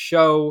 3, and they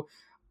show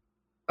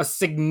a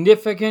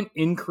significant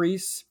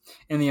increase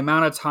in the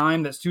amount of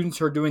time that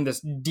students are doing this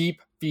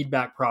deep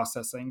feedback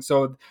processing.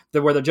 So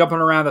where they're jumping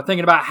around, they're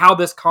thinking about how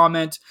this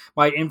comment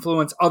might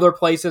influence other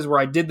places where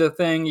I did the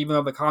thing, even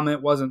though the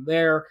comment wasn't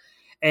there.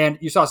 And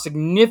you saw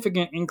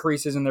significant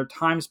increases in their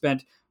time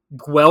spent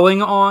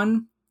dwelling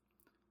on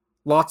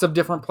lots of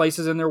different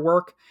places in their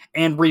work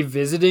and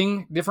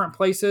revisiting different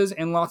places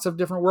in lots of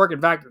different work. In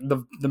fact,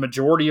 the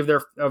majority of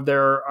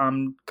their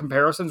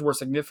comparisons were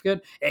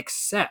significant,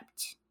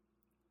 except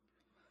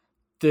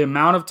the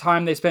amount of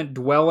time they spent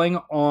dwelling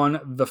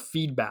on the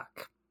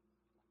feedback.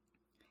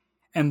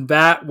 And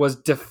that was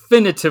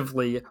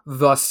definitively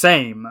the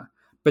same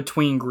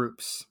between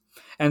groups.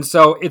 And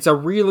so it's a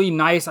really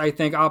nice, I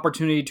think,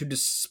 opportunity to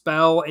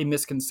dispel a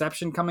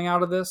misconception coming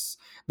out of this,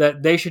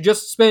 that they should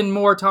just spend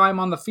more time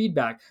on the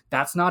feedback.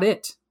 That's not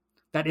it.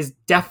 That is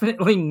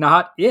definitely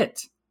not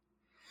it.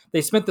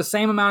 They spent the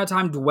same amount of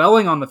time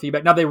dwelling on the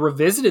feedback. Now, they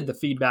revisited the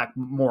feedback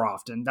more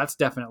often. That's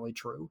definitely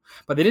true.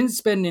 But they didn't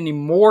spend any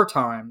more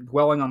time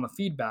dwelling on the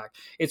feedback.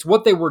 It's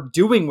what they were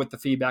doing with the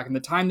feedback and the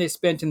time they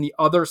spent in the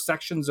other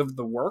sections of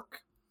the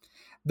work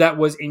that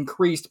was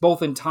increased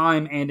both in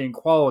time and in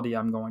quality,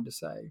 I'm going to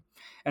say.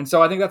 And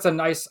so I think that's a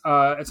nice,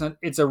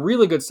 it's a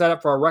really good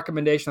setup for a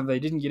recommendation that they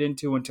didn't get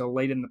into until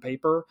late in the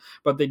paper,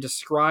 but they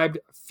described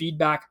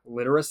feedback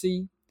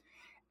literacy.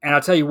 And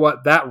I'll tell you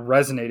what, that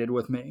resonated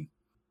with me.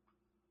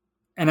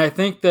 And I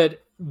think that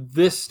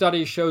this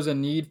study shows a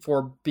need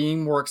for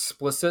being more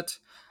explicit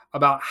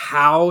about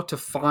how to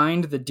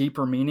find the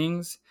deeper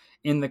meanings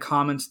in the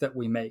comments that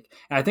we make.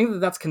 And I think that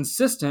that's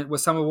consistent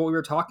with some of what we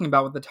were talking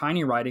about with the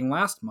tiny writing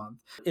last month.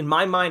 In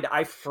my mind,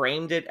 I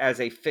framed it as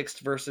a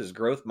fixed versus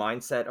growth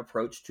mindset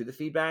approach to the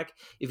feedback.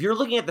 If you're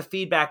looking at the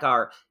feedback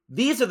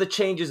these are the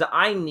changes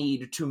I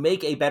need to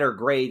make a better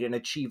grade and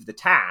achieve the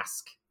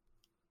task,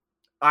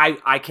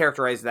 I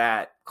characterize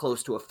that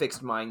close to a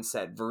fixed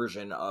mindset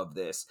version of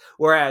this.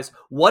 Whereas,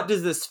 what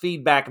does this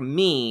feedback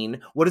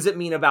mean? What does it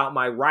mean about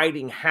my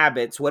writing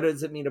habits? What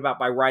does it mean about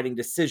my writing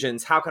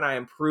decisions? How can I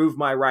improve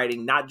my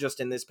writing, not just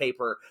in this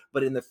paper,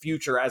 but in the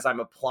future as I'm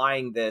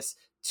applying this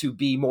to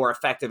be more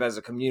effective as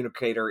a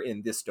communicator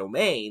in this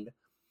domain?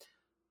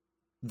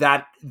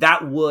 That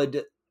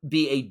would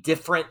be a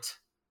different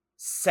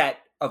set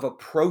of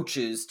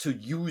approaches to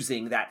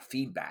using that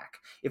feedback.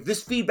 If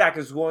this feedback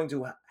is going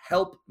to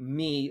help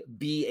me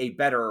be a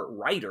better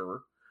writer,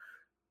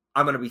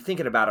 I'm going to be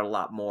thinking about it a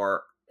lot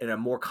more in a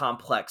more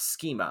complex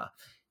schema.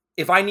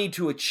 If I need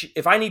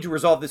to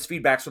resolve this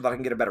feedback so that I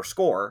can get a better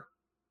score,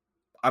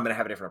 I'm going to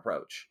have a different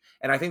approach.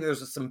 And I think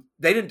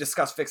they didn't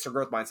discuss fixed or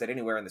growth mindset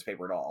anywhere in this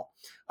paper at all.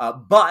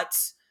 But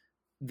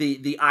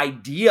the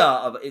idea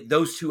of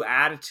those two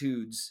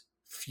attitudes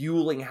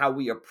fueling how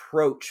we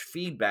approach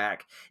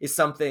feedback is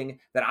something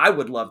that I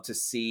would love to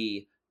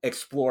see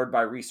explored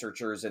by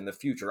researchers in the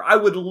future. I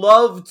would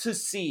love to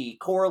see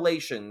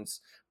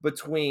correlations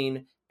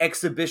between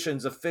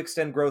exhibitions of fixed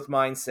and growth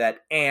mindset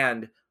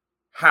and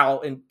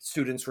how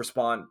students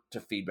respond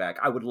to feedback.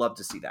 I would love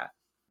to see that.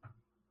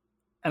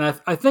 And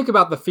I think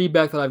about the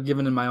feedback that I've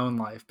given in my own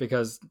life,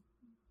 because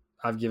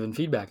I've given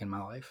feedback in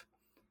my life.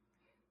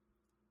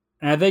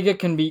 And I think it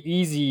can be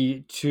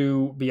easy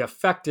to be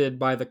affected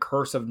by the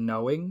curse of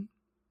knowing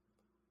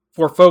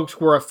for folks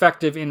who are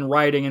effective in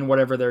writing in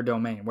whatever their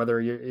domain, whether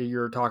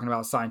you're talking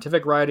about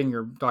scientific writing,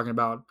 you're talking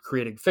about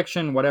creating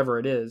fiction, whatever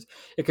it is.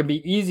 It can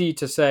be easy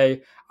to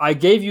say, I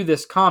gave you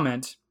this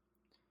comment,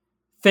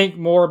 think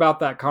more about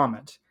that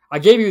comment. I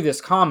gave you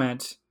this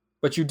comment,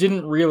 but you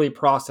didn't really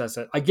process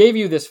it. I gave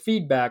you this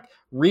feedback.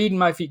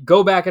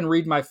 Go back and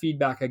read my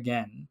feedback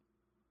again.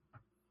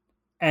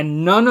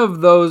 And none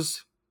of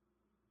those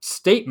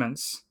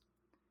statements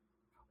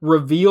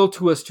reveal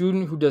to a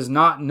student who does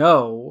not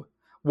know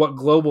what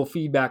global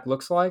feedback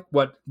looks like,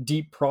 what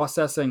deep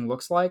processing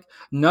looks like.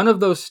 None of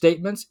those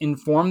statements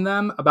inform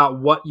them about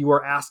what you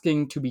are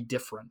asking to be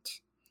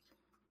different.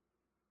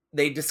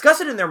 They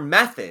discuss it in their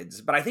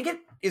methods, but I think it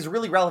is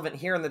really relevant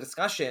here in the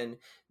discussion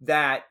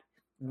that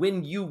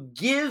when you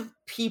give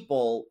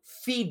people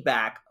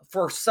feedback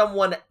for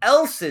someone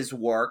else's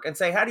work and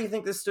say, how do you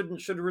think this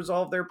student should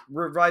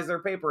revise their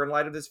paper in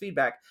light of this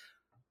feedback?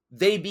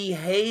 They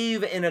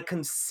behave in a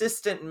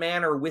consistent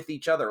manner with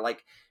each other.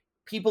 Like,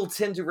 people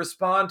tend to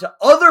respond to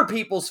other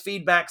people's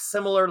feedback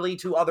similarly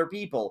to other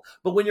people.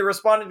 But when you're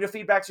responding to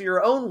feedback to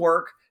your own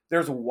work,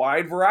 there's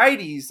wide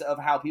varieties of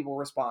how people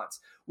respond,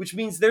 which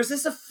means there's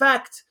this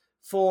effect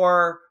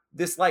for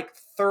this like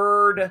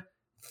third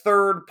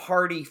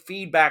party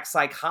feedback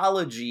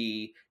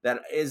psychology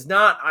that is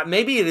not,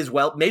 maybe it is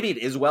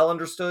well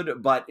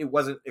understood, but it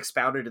wasn't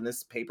expounded in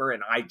this paper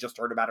and I just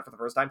heard about it for the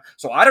first time.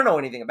 So I don't know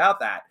anything about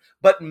that.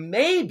 But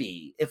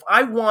maybe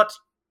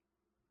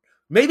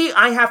maybe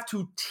I have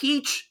to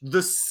teach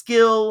the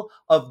skill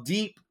of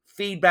deep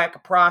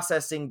feedback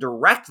processing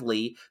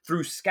directly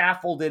through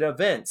scaffolded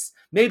events.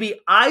 Maybe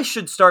I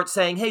should start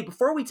saying, hey,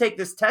 before we take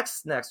this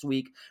test next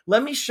week,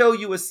 let me show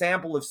you a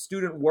sample of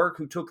student work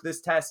who took this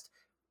test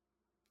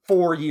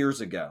 4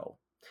 years ago.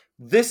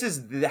 This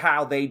is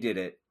how they did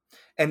it.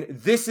 And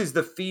this is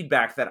the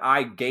feedback that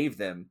I gave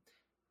them.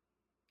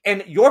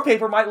 And your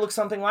paper might look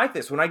something like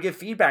this. When I give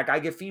feedback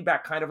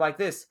kind of like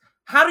this.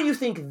 How do you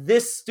think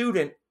this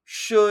student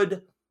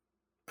should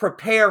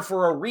prepare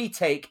for a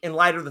retake in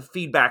light of the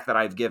feedback that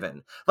I've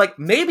given? Like,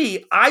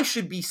 maybe I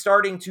should be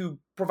starting to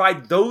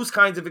provide those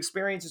kinds of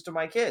experiences to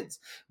my kids.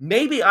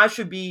 Maybe I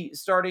should be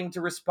starting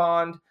to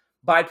respond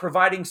by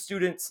providing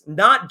students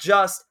not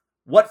just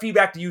what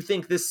feedback do you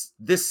think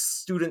this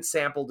student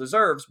sample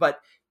deserves, but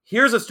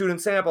here's a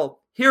student sample,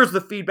 here's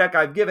the feedback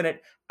I've given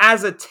it.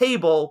 As a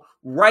table,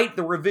 write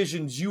the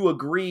revisions you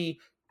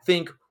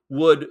think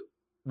would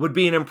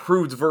be an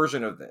improved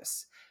version of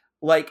this.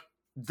 Like,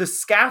 the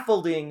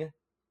scaffolding,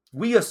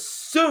 I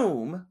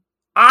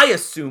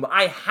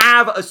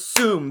have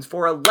assumed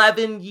for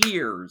 11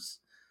 years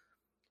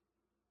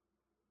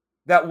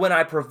that when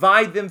I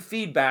provide them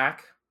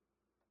feedback,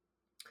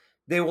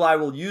 I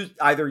will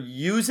either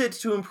use it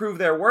to improve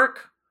their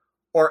work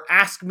or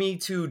ask me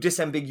to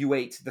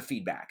disambiguate the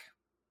feedback.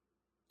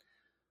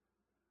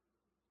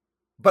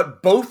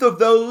 But both of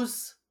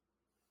those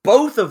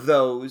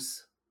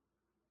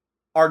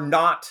are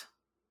not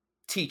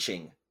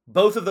teaching.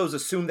 Both of those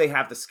assume they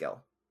have the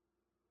skill.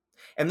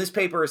 And this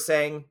paper is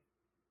saying,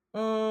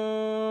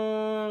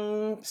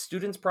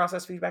 students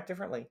process feedback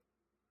differently.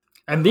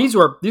 And these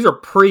are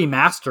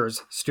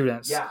pre-masters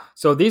students. Yeah.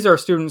 So these are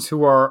students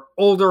who are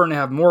older and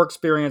have more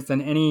experience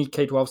than any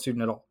K-12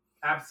 student at all.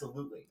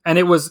 Absolutely. And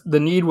the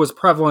need was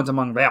prevalent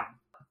among them.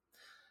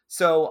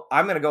 So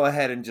I'm going to go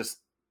ahead and just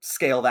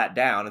scale that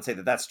down and say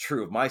that that's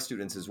true of my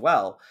students as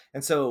well.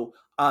 And so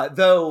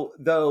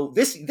though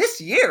this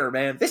year,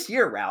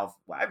 Ralph,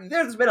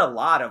 there's been a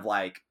lot of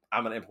like,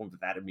 I'm going to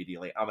implement that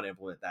immediately. I'm going to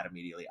implement that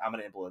immediately. I'm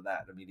going to implement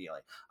that immediately.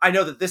 I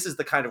know that this is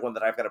the kind of one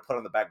that I've got to put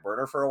on the back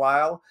burner for a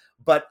while,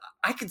 but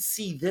I could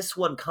see this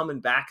one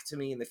coming back to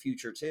me in the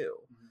future too.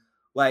 Mm-hmm.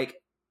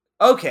 Like,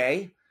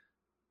 okay,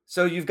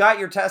 so you've got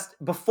your test.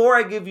 Before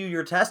I give you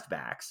your test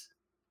backs,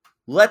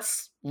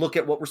 let's look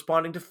at what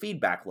responding to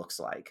feedback looks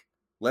like.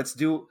 Let's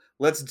do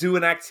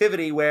an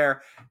activity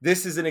where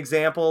this is an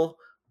example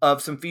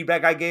of some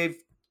feedback I gave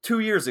 2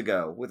 years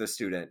ago with a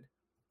student.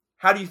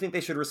 How do you think they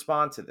should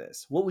respond to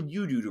this? What would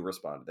you do to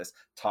respond to this?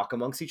 Talk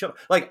amongst each other.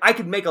 Like, I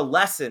could make a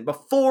lesson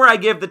before I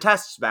give the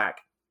tests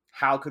back.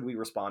 How could we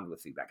respond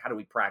with feedback? How do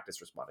we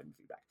practice responding to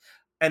feedback?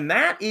 And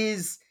that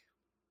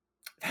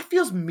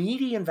feels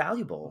meaty and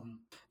valuable.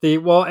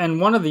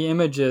 And one of the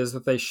images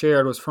that they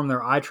shared was from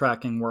their eye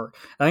tracking work.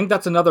 I think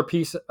that's another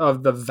piece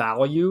of the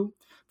value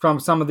from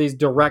some of these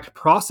direct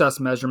process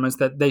measurements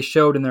that they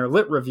showed in their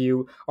lit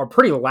review are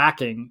pretty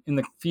lacking in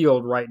the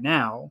field right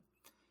now.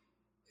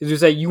 Is you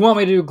say, you want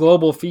me to do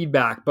global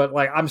feedback, but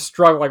like I'm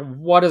struggling. Like,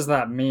 what does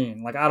that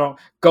mean? Like, I don't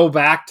go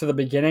back to the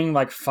beginning.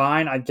 Like,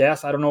 fine, I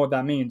guess. I don't know what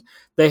that means.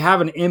 They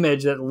have an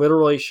image that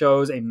literally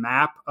shows a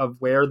map of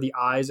where the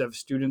eyes of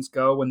students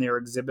go when they're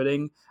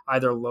exhibiting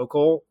either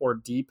local or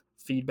deep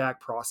feedback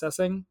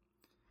processing.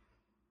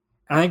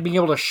 And I think being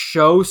able to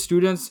show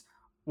students,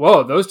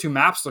 whoa, those two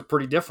maps look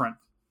pretty different.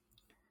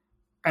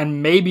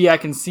 And maybe I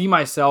can see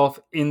myself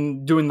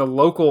in doing the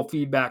local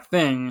feedback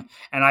thing.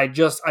 And I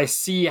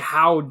see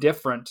how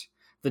different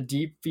the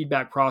deep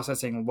feedback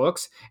processing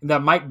looks. And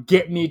that might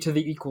get me to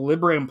the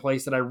equilibrium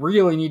place that I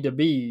really need to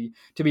be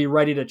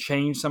ready to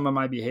change some of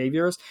my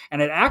behaviors.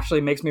 And it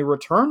actually makes me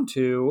return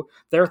to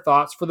their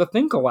thoughts for the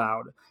Think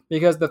Aloud,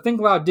 because the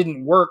Think Aloud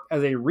didn't work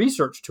as a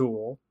research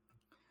tool.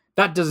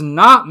 That does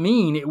not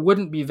mean it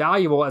wouldn't be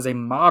valuable as a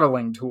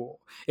modeling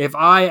tool. If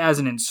I, as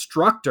an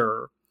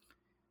instructor,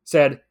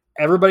 said,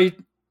 everybody,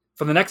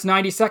 for the next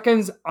 90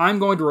 seconds, I'm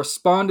going to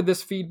respond to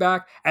this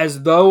feedback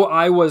as though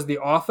I was the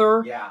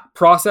author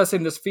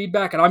processing this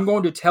feedback, and I'm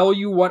going to tell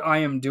you what I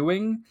am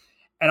doing.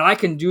 And I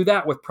can do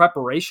that with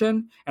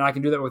preparation, and I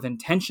can do that with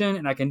intention,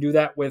 and I can do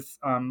that with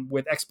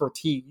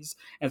expertise.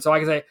 And so I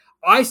can say,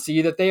 I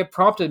see that they have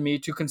prompted me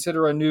to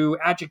consider a new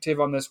adjective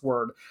on this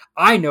word.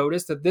 I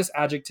noticed that this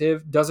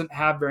adjective doesn't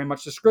have very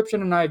much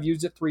description, and I've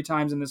used it 3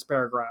 times in this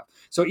paragraph.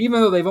 So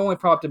even though they've only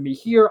prompted me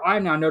here,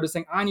 I'm now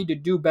noticing I need to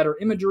do better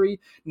imagery.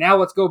 Now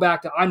let's go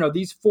back to, I know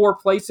these 4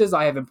 places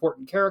I have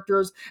important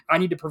characters. I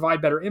need to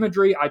provide better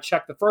imagery. I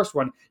check the first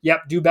one.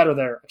 Yep, do better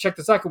there. I check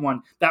the second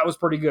one. That was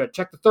pretty good.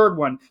 Check the third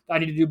one. I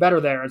need to do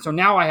better there. And so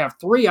now I have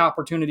 3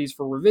 opportunities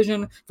for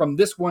revision from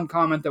this one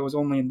comment that was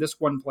only in this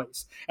one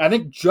place. And I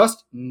think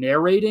just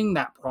narrating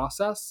that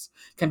process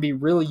can be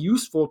really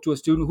useful to a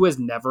student who has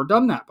never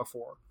done that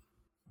before.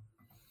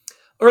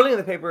 Early in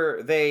the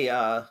paper, they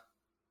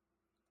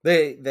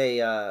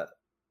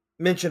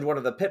mentioned one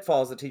of the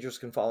pitfalls that teachers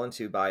can fall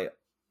into by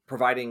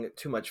providing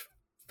too much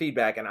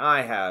feedback, and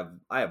I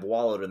have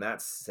wallowed in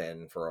that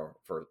sin for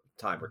a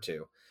time or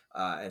two,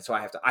 and so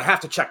I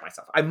have to check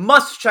myself. I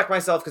must check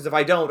myself, because if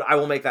I don't, I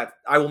will make that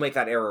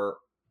error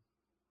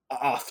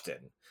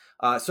often.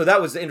 So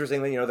that was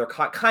interesting. They're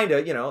kind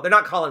of, they're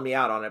not calling me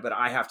out on it, but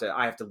I have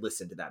to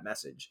listen to that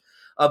message.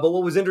 But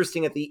what was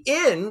interesting at the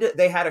end,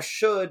 they had a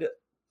should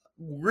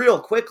real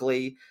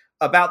quickly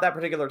about that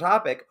particular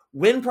topic.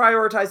 When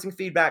prioritizing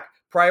feedback,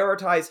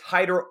 prioritize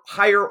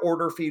higher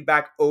order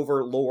feedback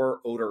over lower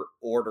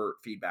order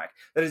feedback.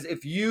 That is,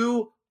 if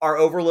you are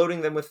overloading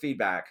them with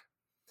feedback,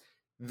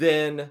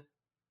 then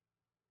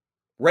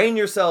rein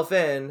yourself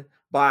in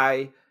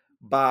by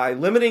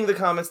limiting the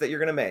comments that you're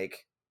going to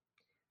make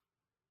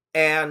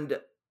and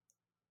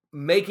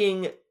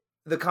making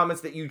the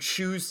comments that you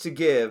choose to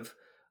give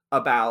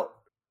about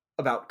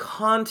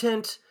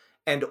content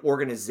and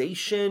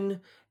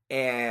organization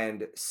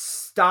and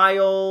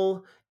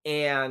style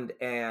and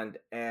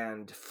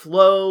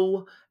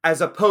flow,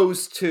 as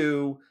opposed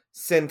to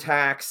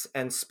syntax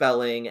and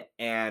spelling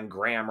and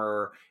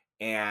grammar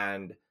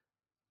and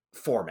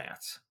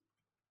formats.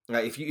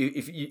 If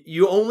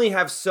you only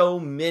have so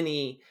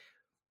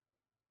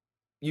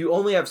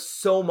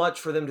much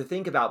for them to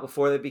think about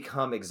before they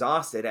become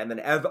exhausted, and then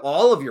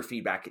all of your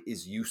feedback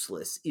is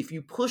useless. If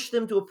you push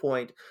them to a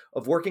point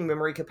of working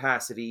memory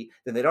capacity,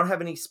 then they don't have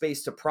any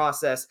space to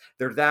process.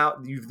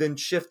 You've then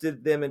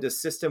shifted them into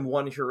system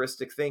 1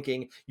 heuristic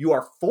thinking. You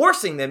are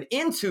forcing them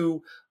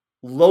into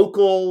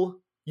local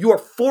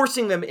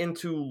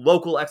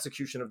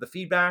execution of the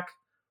feedback.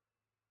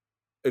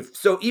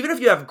 Even if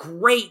you have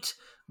great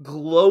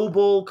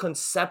global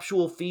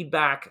conceptual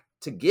feedback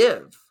to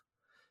give,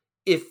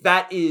 if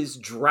that is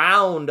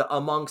drowned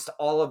amongst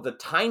all of the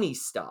tiny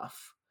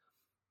stuff,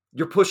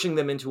 you're pushing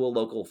them into a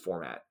local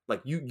format.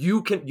 Like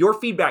your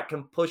feedback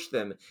can push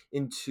them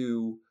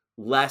into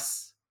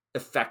less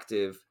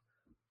effective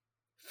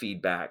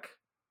feedback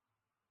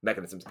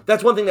mechanisms.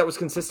 That's one thing that was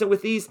consistent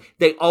with these.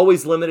 They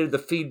always limited the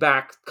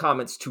feedback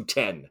comments to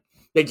 10.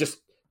 They just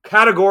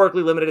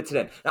categorically limited it to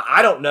 10. Now,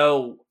 I don't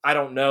know.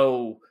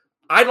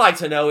 I'd like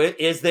to know,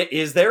 is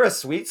there a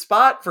sweet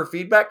spot for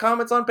feedback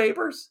comments on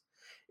papers?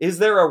 Is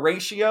there a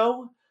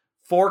ratio?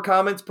 4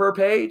 comments per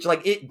page?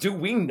 Do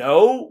we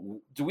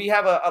know? Do we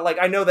have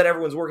I know that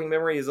everyone's working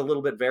memory is a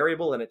little bit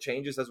variable and it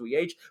changes as we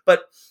age,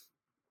 but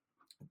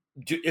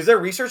is there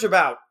research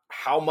about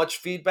how much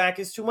feedback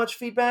is too much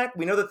feedback?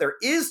 We know that there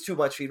is too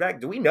much feedback.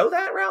 Do we know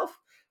that, Ralph?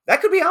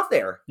 That could be out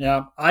there.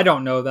 Yeah, I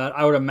don't know that.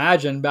 I would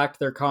imagine, back to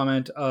their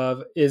comment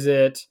of, is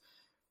it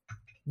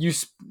you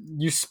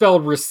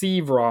spelled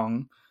receive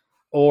wrong,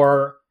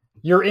 or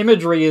your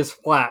imagery is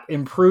flat,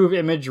 improve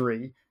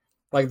imagery.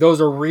 Like,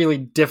 those are really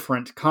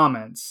different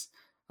comments.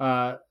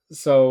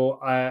 So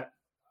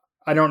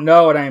I don't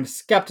know, and I am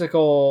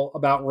skeptical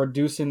about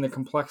reducing the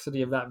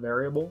complexity of that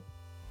variable.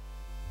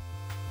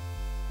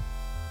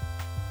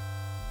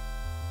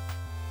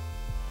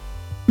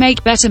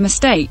 Make better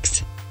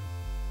mistakes.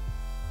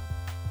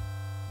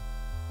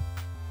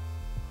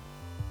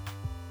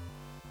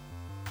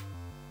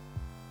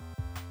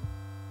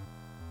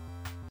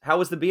 How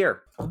was the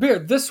beer?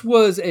 This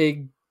was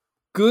a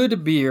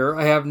good beer.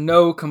 I have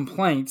no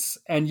complaints,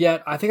 and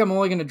yet I think I'm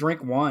only going to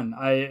drink one.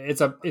 It's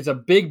a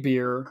big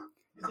beer.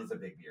 It is a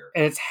big beer,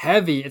 and it's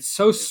heavy. It's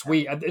so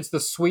sweet. It's the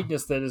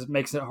sweetness that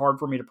makes it hard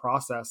for me to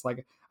process.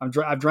 Like, I've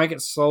drank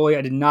it slowly.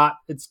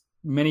 It's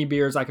many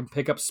beers I can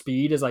pick up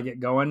speed as I get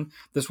going.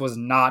 This was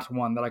not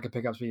one that I could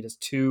pick up speed. It's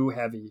too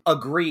heavy.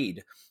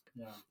 Agreed.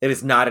 Yeah. It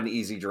is not an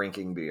easy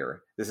drinking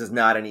beer. This is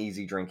not an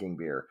easy drinking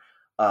beer.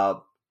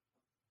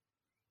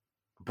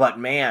 But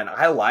man,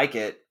 I like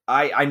it.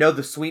 I know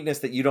the sweetness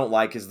that you don't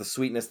like is the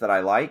sweetness that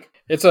I like.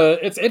 It's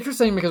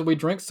interesting because we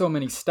drink so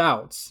many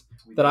stouts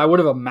that I would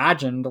have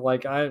imagined,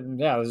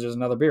 this is just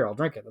another beer. I'll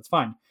drink it. That's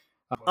fine.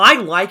 I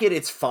like it.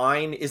 It's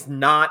fine. Is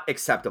not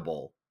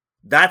acceptable.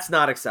 That's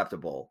not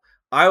acceptable.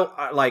 I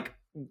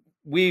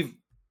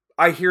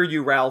hear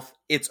you, Ralph.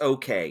 It's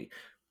okay.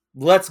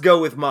 Let's go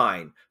with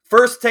mine.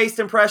 First taste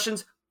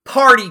impressions,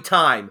 Party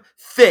time.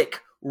 Thick,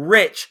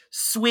 rich,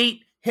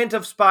 sweet, hint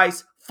of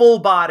spice,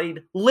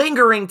 full-bodied,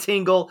 lingering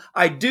tingle.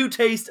 I do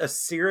taste a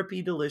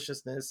syrupy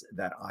deliciousness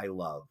that I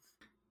love.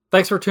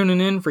 Thanks for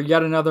tuning in for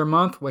yet another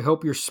month. We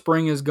hope your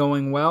spring is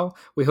going well.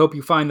 We hope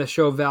you find the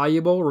show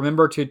valuable.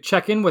 Remember to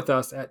check in with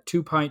us at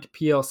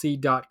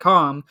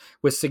 2pintplc.com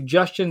with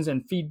suggestions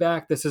and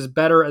feedback. This is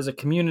better as a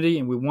community,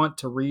 and we want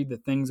to read the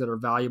things that are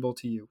valuable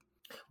to you.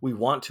 We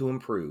want to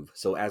improve,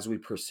 so as we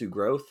pursue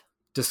growth,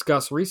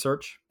 discuss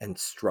research, and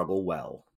struggle well.